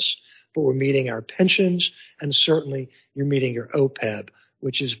service, but we're meeting our pensions, and certainly you're meeting your OPEB,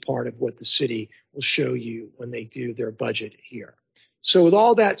 which is part of what the city will show you when they do their budget here. So with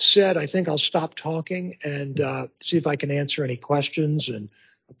all that said, I think I'll stop talking and see if I can answer any questions, and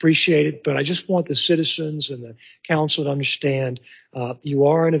appreciate it. But I just want the citizens and the council to understand you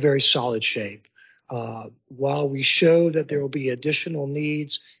are in a very solid shape. While we show that there will be additional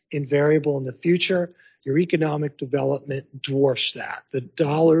needs invariable in the future, your economic development dwarfs that. The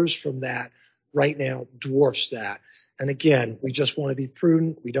dollars from that right now dwarfs that. And again, we just want to be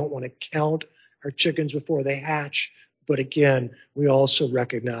prudent. We don't want to count our chickens before they hatch. But again, we also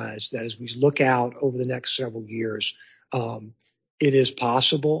recognize that as we look out over the next several years, it is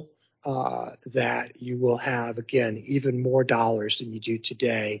possible that you will have, again, even more dollars than you do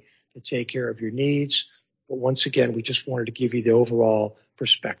today to take care of your needs. But once again, we just wanted to give you the overall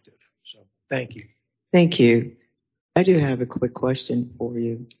perspective. So thank you. Thank you. I do have a quick question for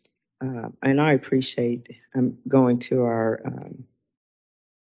you. And I appreciate going to our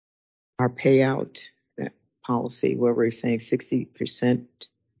payout policy where we're saying 60%.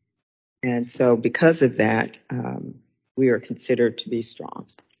 And so because of that, we are considered to be strong.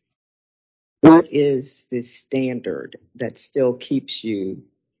 What is the standard that still keeps you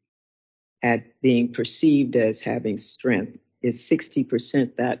at being perceived as having strength? Is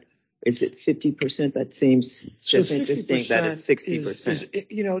 60% that? Is it 50%? That seems just interesting that it's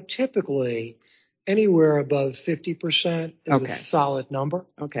 60%. Typically anywhere above 50% is a solid number.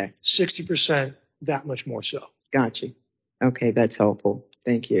 Okay. 60%, that much more so. Got you. Okay, that's helpful.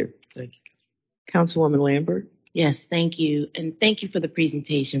 Thank you. Thank you. Councilwoman Lambert? Yes, thank you. And thank you for the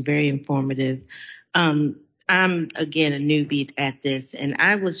presentation. Very informative. I'm, again, a newbie at this, and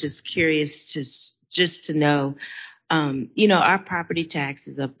I was just curious to know, our property tax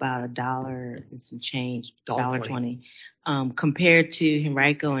is about $1 and some change, $1.20. Compared to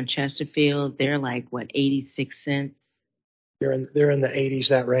Henrico and Chesterfield, they're like, 86 cents? They're in the 80s,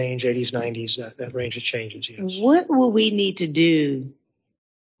 that range, 80s, 90s, that range of changes, yes. What will we need to do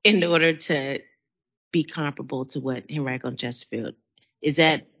in order to be comparable to what Henrico and Chesterfield? Is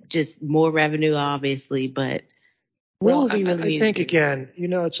that just more revenue, obviously, but I think, again,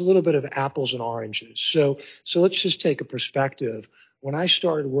 it's a little bit of apples and oranges. So let's just take a perspective. When I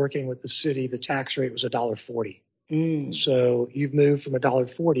started working with the city, the tax rate was $1.40. So you've moved from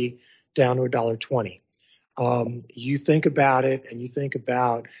 $1.40 down to $1.20. You think about it, and you think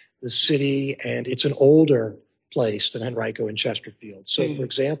about the city, and it's an older place than Henrico and Chesterfield. So, for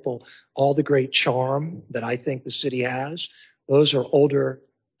example, all the great charm that I think the city has, those are older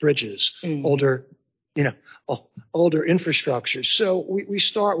bridges, older infrastructure. So we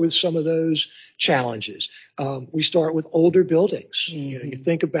start with some of those challenges. We start with older buildings. You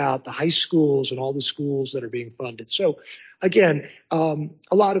think about the high schools and all the schools that are being funded. So again, a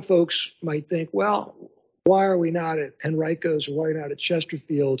lot of folks might think, well, why are we not at Henrico's or why are we not at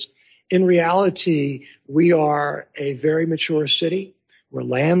Chesterfield's? In reality, we are a very mature city. We're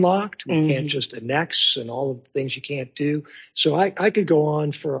landlocked. We can't just annex and all of the things you can't do. So I could go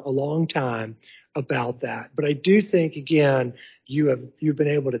on for a long time about that. But I do think, again, you've been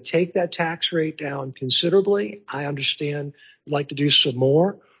able to take that tax rate down considerably. I understand you'd like to do some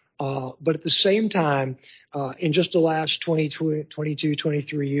more. But at the same time, in just the last 22,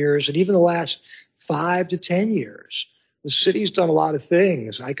 23 years, and even the last 5 to 10 years, the city's done a lot of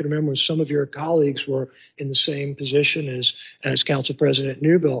things. I can remember when some of your colleagues were in the same position as Council President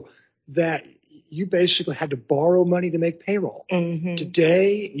Newbill, that you basically had to borrow money to make payroll.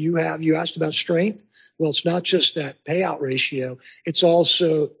 Today, you asked about strength. Well, it's not just that payout ratio. It's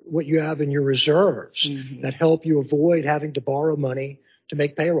also what you have in your reserves that help you avoid having to borrow money to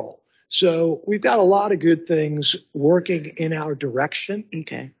make payroll. So we've got a lot of good things working in our direction.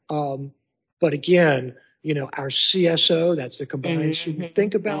 Okay. But again, our CSO, that's the combined. So you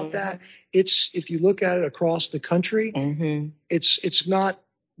think about that. If you look at it across the country, it's not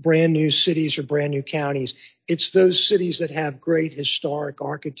brand new cities or brand new counties. It's those cities that have great historic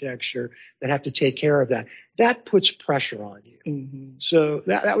architecture that have to take care of that. That puts pressure on you. So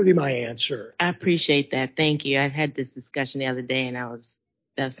that would be my answer. I appreciate that. Thank you. I had this discussion the other day, and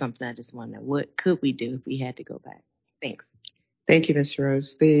that's something I just want to know. What could we do if we had to go back? Thanks. Thank you, Ms.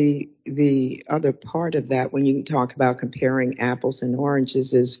 Rose. The other part of that, when you talk about comparing apples and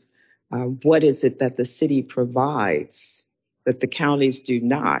oranges, is what is it that the city provides that the counties do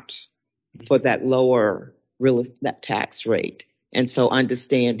not for that lower that tax rate? And so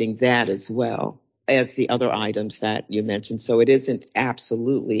understanding that as well as the other items that you mentioned. So it isn't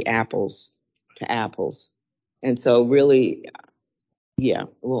absolutely apples to apples. And so really,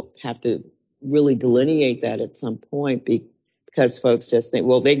 we'll have to really delineate that at some point because folks just think,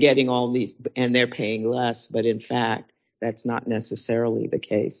 well, they're getting all these and they're paying less. But in fact, that's not necessarily the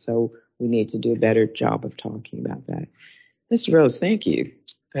case. So we need to do a better job of talking about that. Mr. Rose, thank you.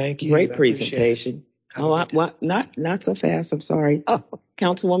 Thank you. Great presentation. Not so fast. I'm sorry. Oh,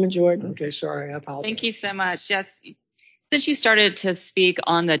 Councilwoman Jordan. Okay, sorry. I apologize. Thank you so much. Yes. Since you started to speak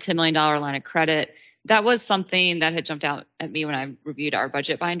on the $10 million line of credit, that was something that had jumped out at me when I reviewed our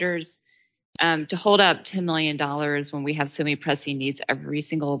budget binders. To hold up $10 million when we have so many pressing needs every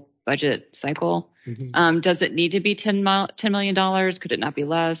single budget cycle, does it need to be $10 million? Could it not be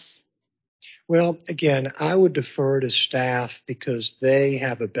less? Well, again, I would defer to staff because they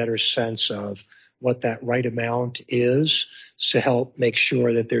have a better sense of what that right amount is to help make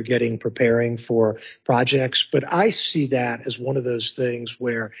sure that they're preparing for projects. But I see that as one of those things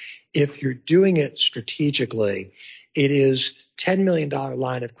where if you're doing it strategically, it is $10 million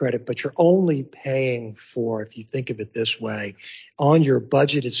line of credit, but you're only paying for, if you think of it this way, on your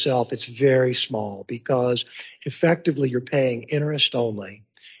budget itself, it's very small because effectively you're paying interest only.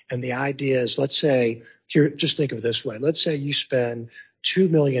 And the idea is, let's say, just think of it this way. Let's say you spend $2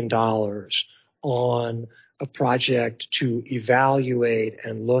 million on a project to evaluate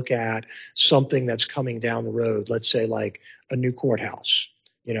and look at something that's coming down the road, let's say like a new courthouse,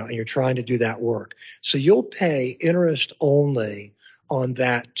 and you're trying to do that work. So you'll pay interest only on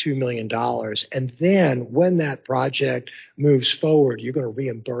that $2 million. And then when that project moves forward, you're going to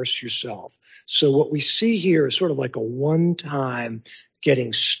reimburse yourself. So what we see here is sort of like a one-time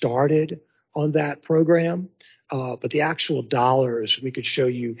getting started on that program. But the actual dollars we could show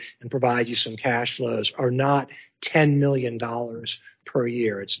you and provide you some cash flows are not $10 million per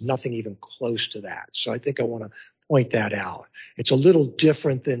year. It's nothing even close to that. So I think I want to point that out. It's a little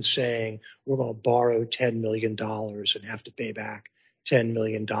different than saying we're going to borrow $10 million and have to pay back $10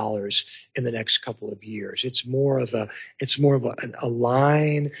 million in the next couple of years. It's more of a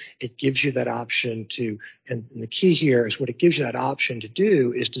line. It gives you that option to, and the key here is what it gives you that option to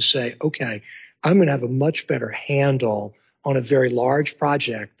do is to say, okay, I'm going to have a much better handle on a very large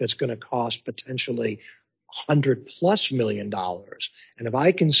project that's going to cost potentially $100+ million. And if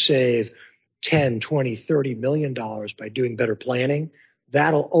I can save 10, 20, $30 million by doing better planning,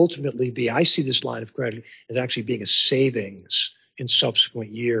 that'll ultimately be, I see this line of credit as actually being a savings in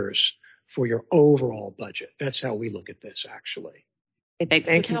subsequent years for your overall budget. That's how we look at this, actually. Thanks.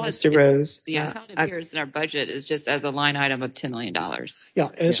 Thank you, Mr. Rose. Yeah, how it appears in our budget is just as a line item of $10 million. Yeah,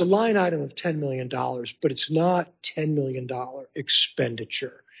 and it's a line item of $10 million, but it's not $10 million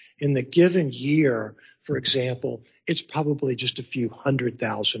expenditure. In the given year, for example, it's probably just a few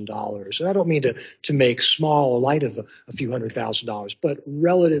 $100,000. And I don't mean to make small or light of a few $100,000, but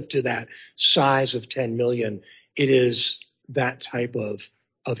relative to that size of 10 million, it is that type of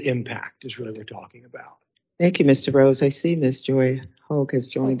impact is really what we're talking about. Thank you, Mr. Rose. I see Ms. Joy Hogue has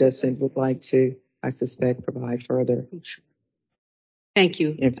joined us and would like to, I suspect, provide further Thank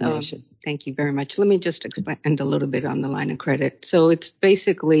you. information. Thank you very much. Let me just expand a little bit on the line of credit. So it's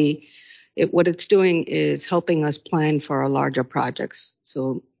basically, what it's doing is helping us plan for our larger projects.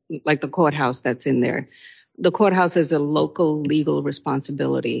 So like the courthouse that's in there. The courthouse is a local legal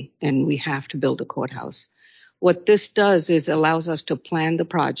responsibility, and we have to build a courthouse. What this does is allows us to plan the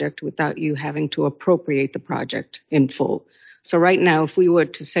project without you having to appropriate the project in full. So right now, if we were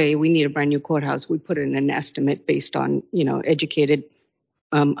to say we need a brand new courthouse, we put in an estimate based on, educated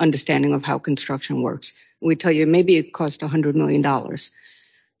understanding of how construction works. We tell you maybe it cost $100 million.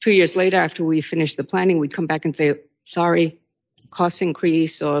 2 years later, after we finish the planning, we come back and say, sorry, cost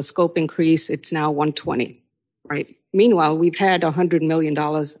increase or scope increase, it's now 120, right? Meanwhile, we've had $100 million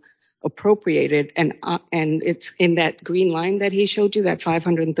appropriated, and it's in that green line that he showed you, that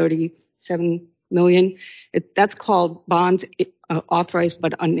 537 million. That's called bonds authorized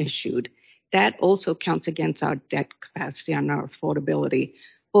but unissued. That also counts against our debt capacity and our affordability.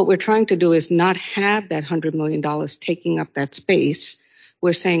 What we're trying to do is not have that $100 million taking up that space.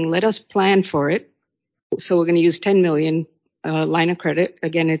 We're saying, let us plan for it. So we're going to use 10 million line of credit.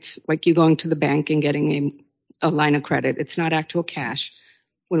 Again, it's like you going to the bank and getting a line of credit. It's not actual cash.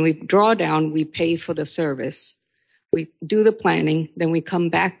 When we draw down, we pay for the service. We do the planning, then we come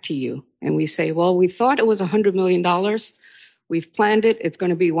back to you and we say, well, we thought it was $100 million. We've planned it. It's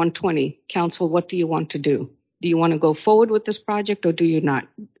going to be 120. Council, what do you want to do? Do you want to go forward with this project or do you not?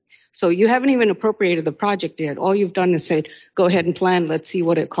 So you haven't even appropriated the project yet. All you've done is said, go ahead and plan. Let's see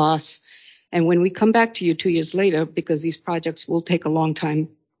what it costs. And when we come back to you 2 years later, because these projects will take a long time,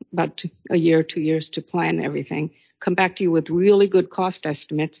 about a year, 2 years to plan everything, come back to you with really good cost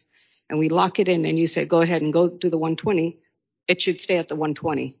estimates, and we lock it in and you say, go ahead and go to the 120, it should stay at the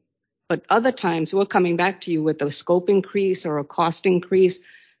 120. But other times we're coming back to you with a scope increase or a cost increase.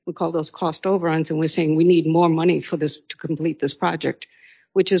 We call those cost overruns, and we're saying we need more money for this to complete this project,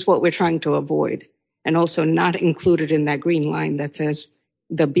 which is what we're trying to avoid. And also not included in that green line that says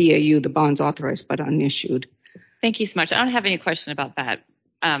the BAU, the bonds authorized but unissued. Thank you so much. I don't have any question about that.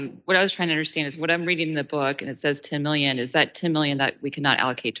 What I was trying to understand is what I'm reading in the book, and it says 10 million. Is that 10 million that we cannot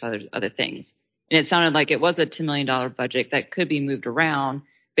allocate to other things? And it sounded like it was a $10 million budget that could be moved around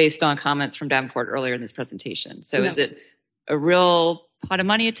based on comments from Davenport earlier in this presentation. So Is it a real pot of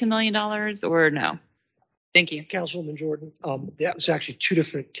money at $10 million or no? Thank you. Councilwoman Jordan, that was actually two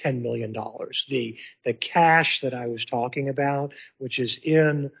different $10 million. The cash that I was talking about, which is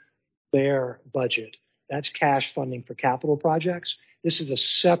in their budget, that's cash funding for capital projects. This is a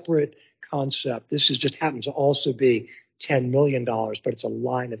separate concept. This just happens to also be $10 million, but it's a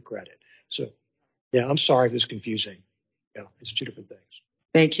line of credit. So, yeah, I'm sorry if it's confusing. Yeah, it's two different things.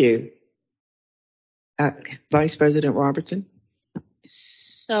 Thank you. Vice President Robertson.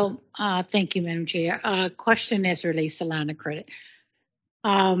 So, thank you, Madam Chair. Question as relates to line of credit.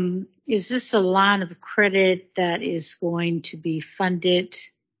 Is this a line of credit that is going to be funded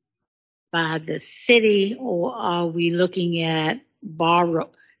by the city, or are we looking at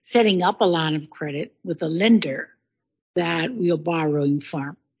setting up a line of credit with a lender that we are borrowing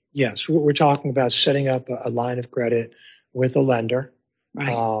from? Yes, we're talking about setting up a line of credit with a lender.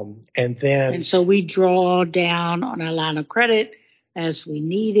 Right. And so we draw down on our line of credit as we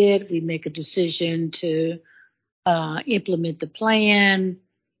need it. We make a decision to implement the plan.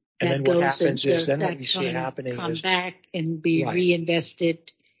 And then what happens is then what we see happening come is back and be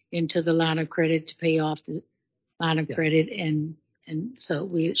reinvested into the line of credit to pay off the line of credit, and so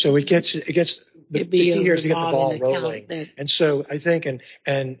it gets the key here is to get the ball rolling. And so I think and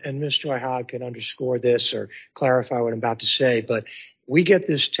Ms. Joy Hogg can underscore this or clarify what I'm about to say, but we get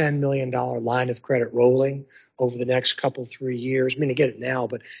this $10 million line of credit rolling over the next couple, 3 years. I mean, to get it now,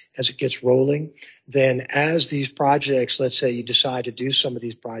 but as it gets rolling, then as these projects, let's say you decide to do some of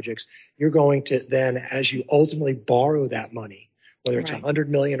these projects, you're going to then, as you ultimately borrow that money, whether it's $100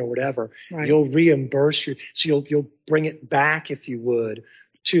 million or whatever, you'll reimburse so you'll bring it back, if you would,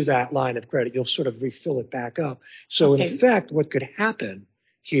 to that line of credit. You'll sort of refill it back up. So in effect, what could happen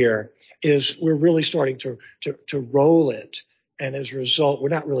here is we're really starting to roll it. And as a result, we're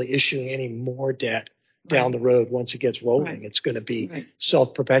not really issuing any more debt down the road once it gets rolling. It's going to be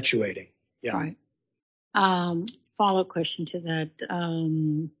self-perpetuating. Yeah. Right. Follow-up question to that.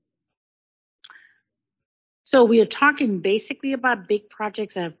 So we are talking basically about big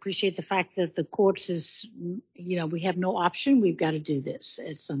projects. I appreciate the fact that the courts is, we have no option. We've got to do this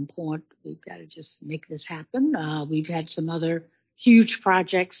at some point. We've got to just make this happen. We've had some other huge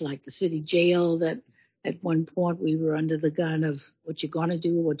projects like the city jail that at one point we were under the gun of what you're going to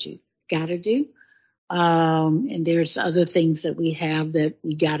do, what you got to do. And there's other things that we have that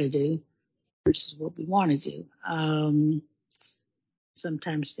we got to do versus what we want to do.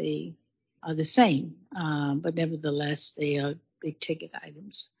 Sometimes they are the same, but nevertheless, they are big ticket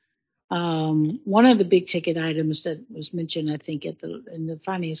items. One of the big ticket items that was mentioned, I think, in the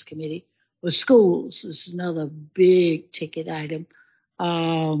Finance Committee was schools. This is another big ticket item.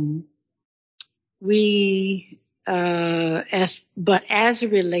 But as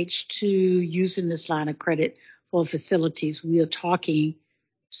it relates to using this line of credit for facilities, we are talking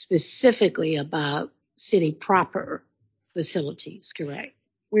specifically about city proper facilities, correct?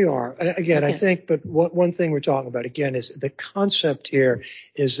 We are. Again, I think, but one thing we're talking about, again, is the concept here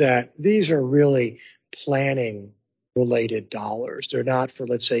is that these are really planning related dollars. They're not for,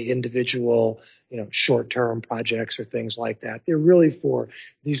 let's say, individual, short-term projects or things like that. They're really for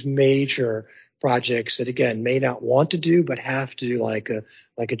these major projects that, again, may not want to do, but have to do, like a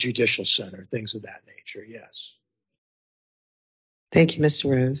judicial center, things of that nature. Yes. Thank you,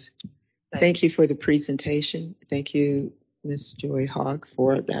 Mr. Rose. Thank you for the presentation. Thank you, Ms. Joy Hogg,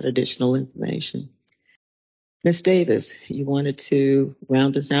 for that additional information. Ms. Davis, you wanted to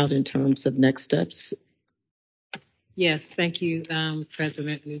round us out in terms of next steps? Yes, thank you,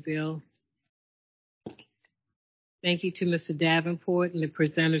 President Newbill. Thank you to Mr. Davenport and the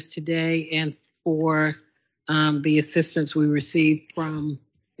presenters today, and for the assistance we received from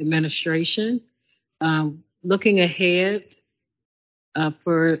administration. Looking ahead,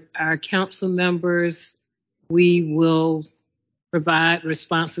 for our council members, we will provide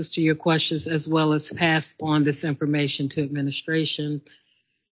responses to your questions as well as pass on this information to administration.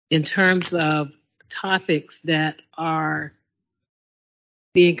 In terms of topics that are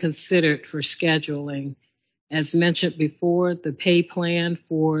being considered for scheduling, as mentioned before, the pay plan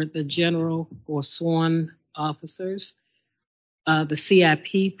for the general or sworn officers, the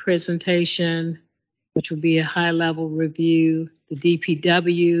CIP presentation, which will be a high-level review, the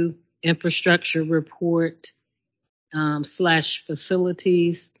DPW infrastructure report /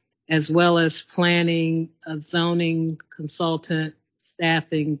 facilities, as well as planning, a zoning consultant,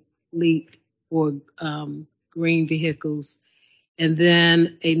 staffing, fleet for green vehicles, and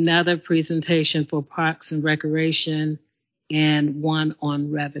then another presentation for Parks and Recreation and one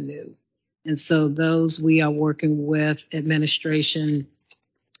on revenue. And so those we are working with administration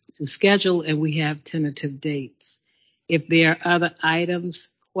to schedule, and we have tentative dates. If there are other items,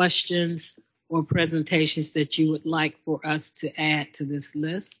 questions, or presentations that you would like for us to add to this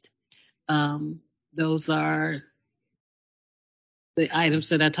list, those are the items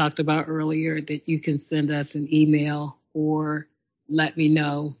that I talked about earlier that you can send us an email or let me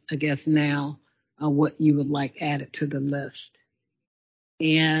know, I guess now, what you would like added to the list.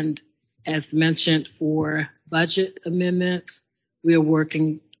 And as mentioned, for budget amendments, we are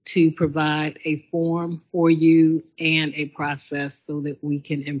working to provide a form for you and a process so that we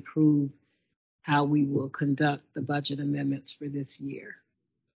can improve how we will conduct the budget amendments for this year.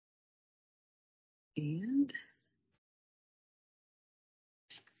 And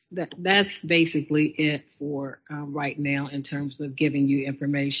that's basically it for right now in terms of giving you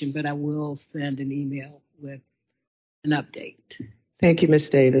information, but I will send an email with an update. Thank you, Ms.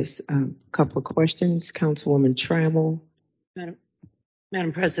 Davis. Couple of questions. Councilwoman Trammell.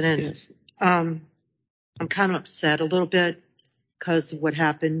 Madam President, Yes. I'm kind of upset a little bit because of what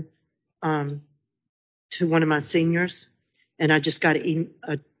happened to one of my seniors, and I just got a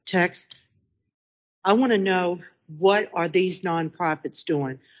text. I want to know, what are these nonprofits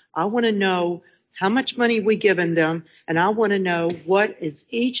doing? I want to know how much money we giving them, and I want to know what is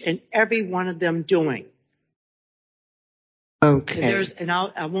each and every one of them doing. Okay. And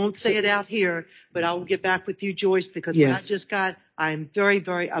I won't say it out here, but I will get back with you, Joyce, because Yes. what I just got, I'm very,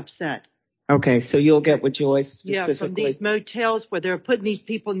 very upset. Okay, so you'll get with Joyce specifically. Yeah, from these motels where they're putting these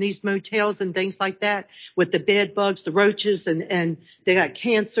people in these motels and things like that with the bed bugs, the roaches, and they got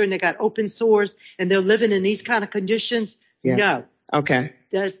cancer and they got open sores and they're living in these kind of conditions. Yes. No. Okay.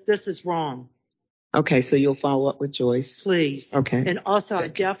 This is wrong. Okay, so you'll follow up with Joyce. Please. Okay. And also, I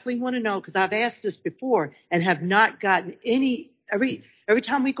definitely want to know, because I've asked this before and have not gotten any. Every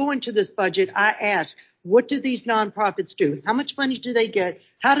time we go into this budget, I ask, what do these nonprofits do? How much money do they get?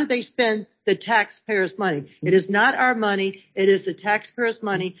 How do they spend the taxpayers' money? It is not our money. It is the taxpayers'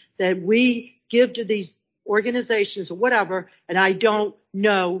 money that we give to these organizations or whatever, and I don't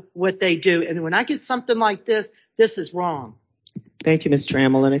know what they do. And when I get something like this, this is wrong. Thank you, Ms.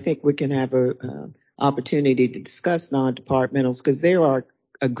 Trammell. And I think we can have a opportunity to discuss non-departmentals because there are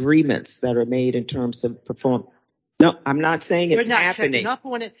agreements that are made in terms of performance. No, I'm not saying it's happening. Up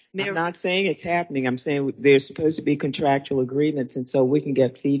on it, I'm not saying it's happening. I'm saying there's supposed to be contractual agreements, and so we can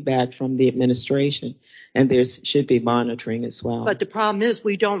get feedback from the administration, and there should be monitoring as well. But the problem is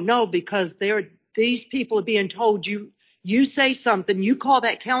we don't know, because these people are being told, you say something, you call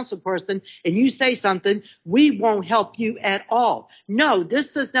that council person and you say something, we won't help you at all. No,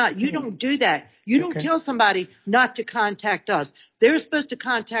 this does not. You don't do that. You don't tell somebody not to contact us. They're supposed to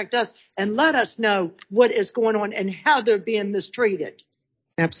contact us and let us know what is going on and how they're being mistreated.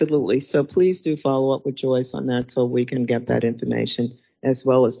 Absolutely. So please do follow up with Joyce on that so we can get that information as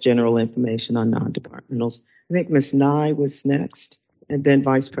well as general information on non-departmentals. I think Ms. Nye was next, and then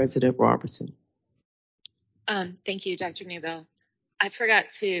Vice President Robertson. Thank you, Dr. Newbill. I forgot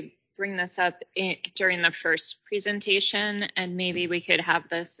to bring this up during the first presentation, and maybe we could have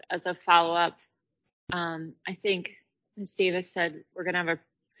this as a follow-up. I think Ms. Davis said we're going to have a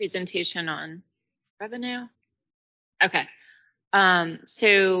presentation on revenue. Okay.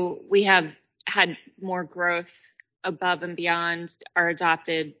 So we have had more growth above and beyond our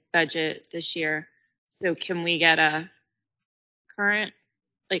adopted budget this year. So can we get a current,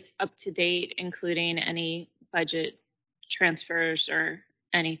 like up to date, including any budget transfers or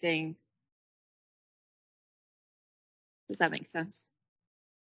anything? Does that make sense?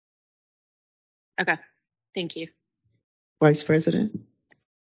 Okay, thank you. Vice President.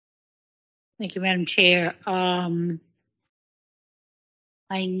 Thank you, Madam Chair. I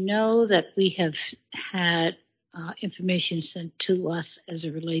know that we have had information sent to us as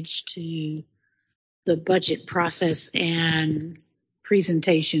it relates to the budget process and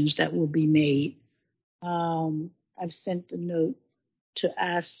presentations that will be made. I've sent a note to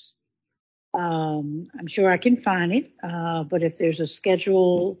ask, I'm sure I can find it, but if there's a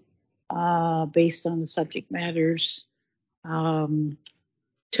schedule based on the subject matters, to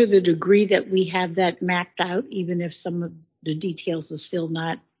the degree that we have that mapped out, even if some of the details are still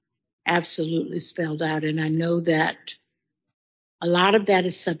not absolutely spelled out. And I know that a lot of that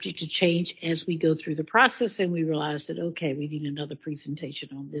is subject to change as we go through the process and we realize that, okay, we need another presentation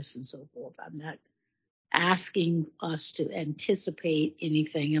on this and so forth. I'm not asking us to anticipate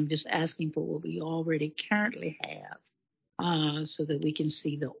anything. I'm just asking for what we already currently have so that we can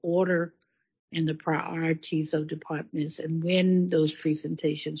see the order and the priorities of departments and when those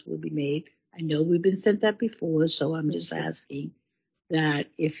presentations will be made. I know we've been sent that before, so I'm just asking that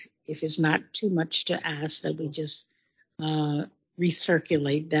if it's not too much to ask, that we just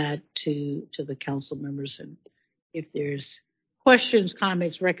recirculate that to the council members, and if there's questions,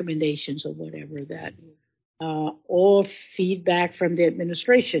 comments, recommendations, or whatever that, or feedback from the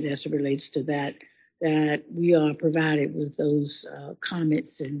administration as it relates to that we are provided with those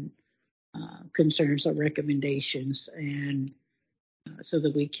comments and concerns or recommendations, and so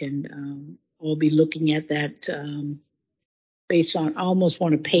that we can all be looking at that based on, I almost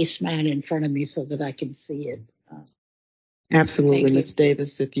want a pace man in front of me so that I can see it. Absolutely, Ms.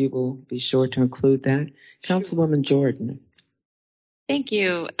 Davis, if you will be sure to include that. Sure. Councilwoman Jordan. Thank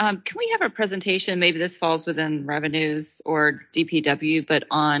you. Can we have a presentation, maybe this falls within revenues or DPW, but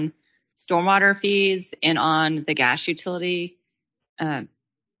on stormwater fees and on the gas utility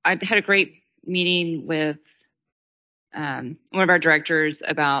I had a great meeting with one of our directors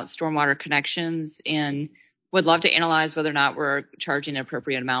about stormwater connections and would love to analyze whether or not we're charging an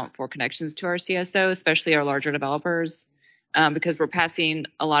appropriate amount for connections to our CSO, especially our larger developers, because we're passing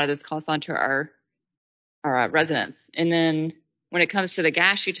a lot of this cost on to our residents. And then when it comes to the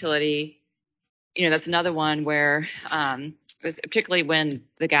gas utility, that's another one where, particularly when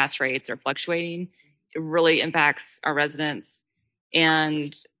the gas rates are fluctuating, it really impacts our residents.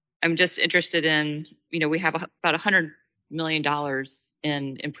 And I'm just interested in, we have about $100 million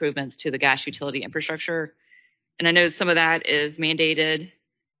in improvements to the gas utility infrastructure. And I know some of that is mandated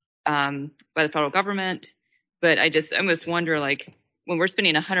by the federal government, but I just almost wonder, like, when we're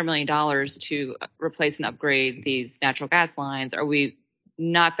spending $100 million to replace and upgrade these natural gas lines, are we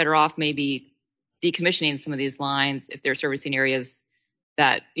not better off maybe decommissioning some of these lines if they're servicing areas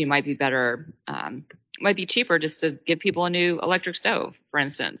that might be better, might be cheaper just to give people a new electric stove, for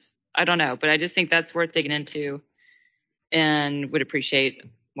instance? I don't know, but I just think that's worth digging into and would appreciate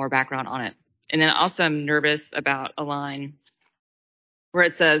more background on it. And then also I'm nervous about a line where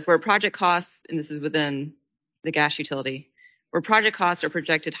it says where project costs, and this is within the gas utility, where project costs are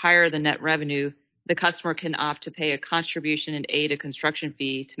projected higher than net revenue, the customer can opt to pay a contribution and aid a construction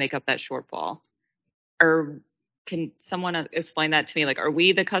fee to make up that shortfall. Or can someone explain that to me? Like, are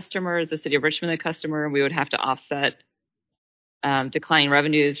we the customer? Is the city of Richmond the customer? And we would have to offset declining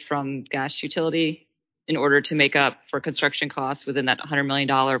revenues from gas utility in order to make up for construction costs within that $100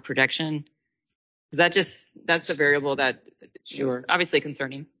 million projection? That's a variable that is obviously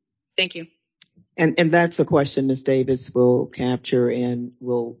concerning. Thank you. And that's a question Ms. Davis will capture, and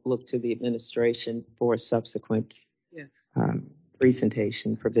we'll look to the administration for subsequent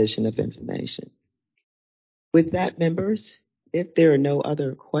presentation, provision of information. With that, members, if there are no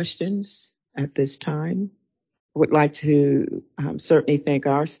other questions at this time, I would like to certainly thank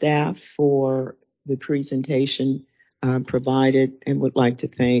our staff for the presentation provided, and would like to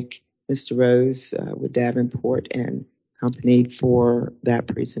thank Mr. Rose with Davenport and Company for that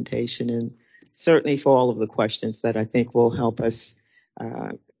presentation, and certainly for all of the questions that I think will help us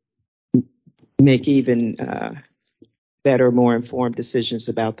make even better, more informed decisions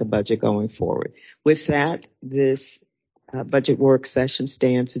about the budget going forward. With that, this budget work session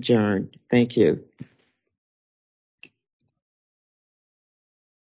stands adjourned. Thank you.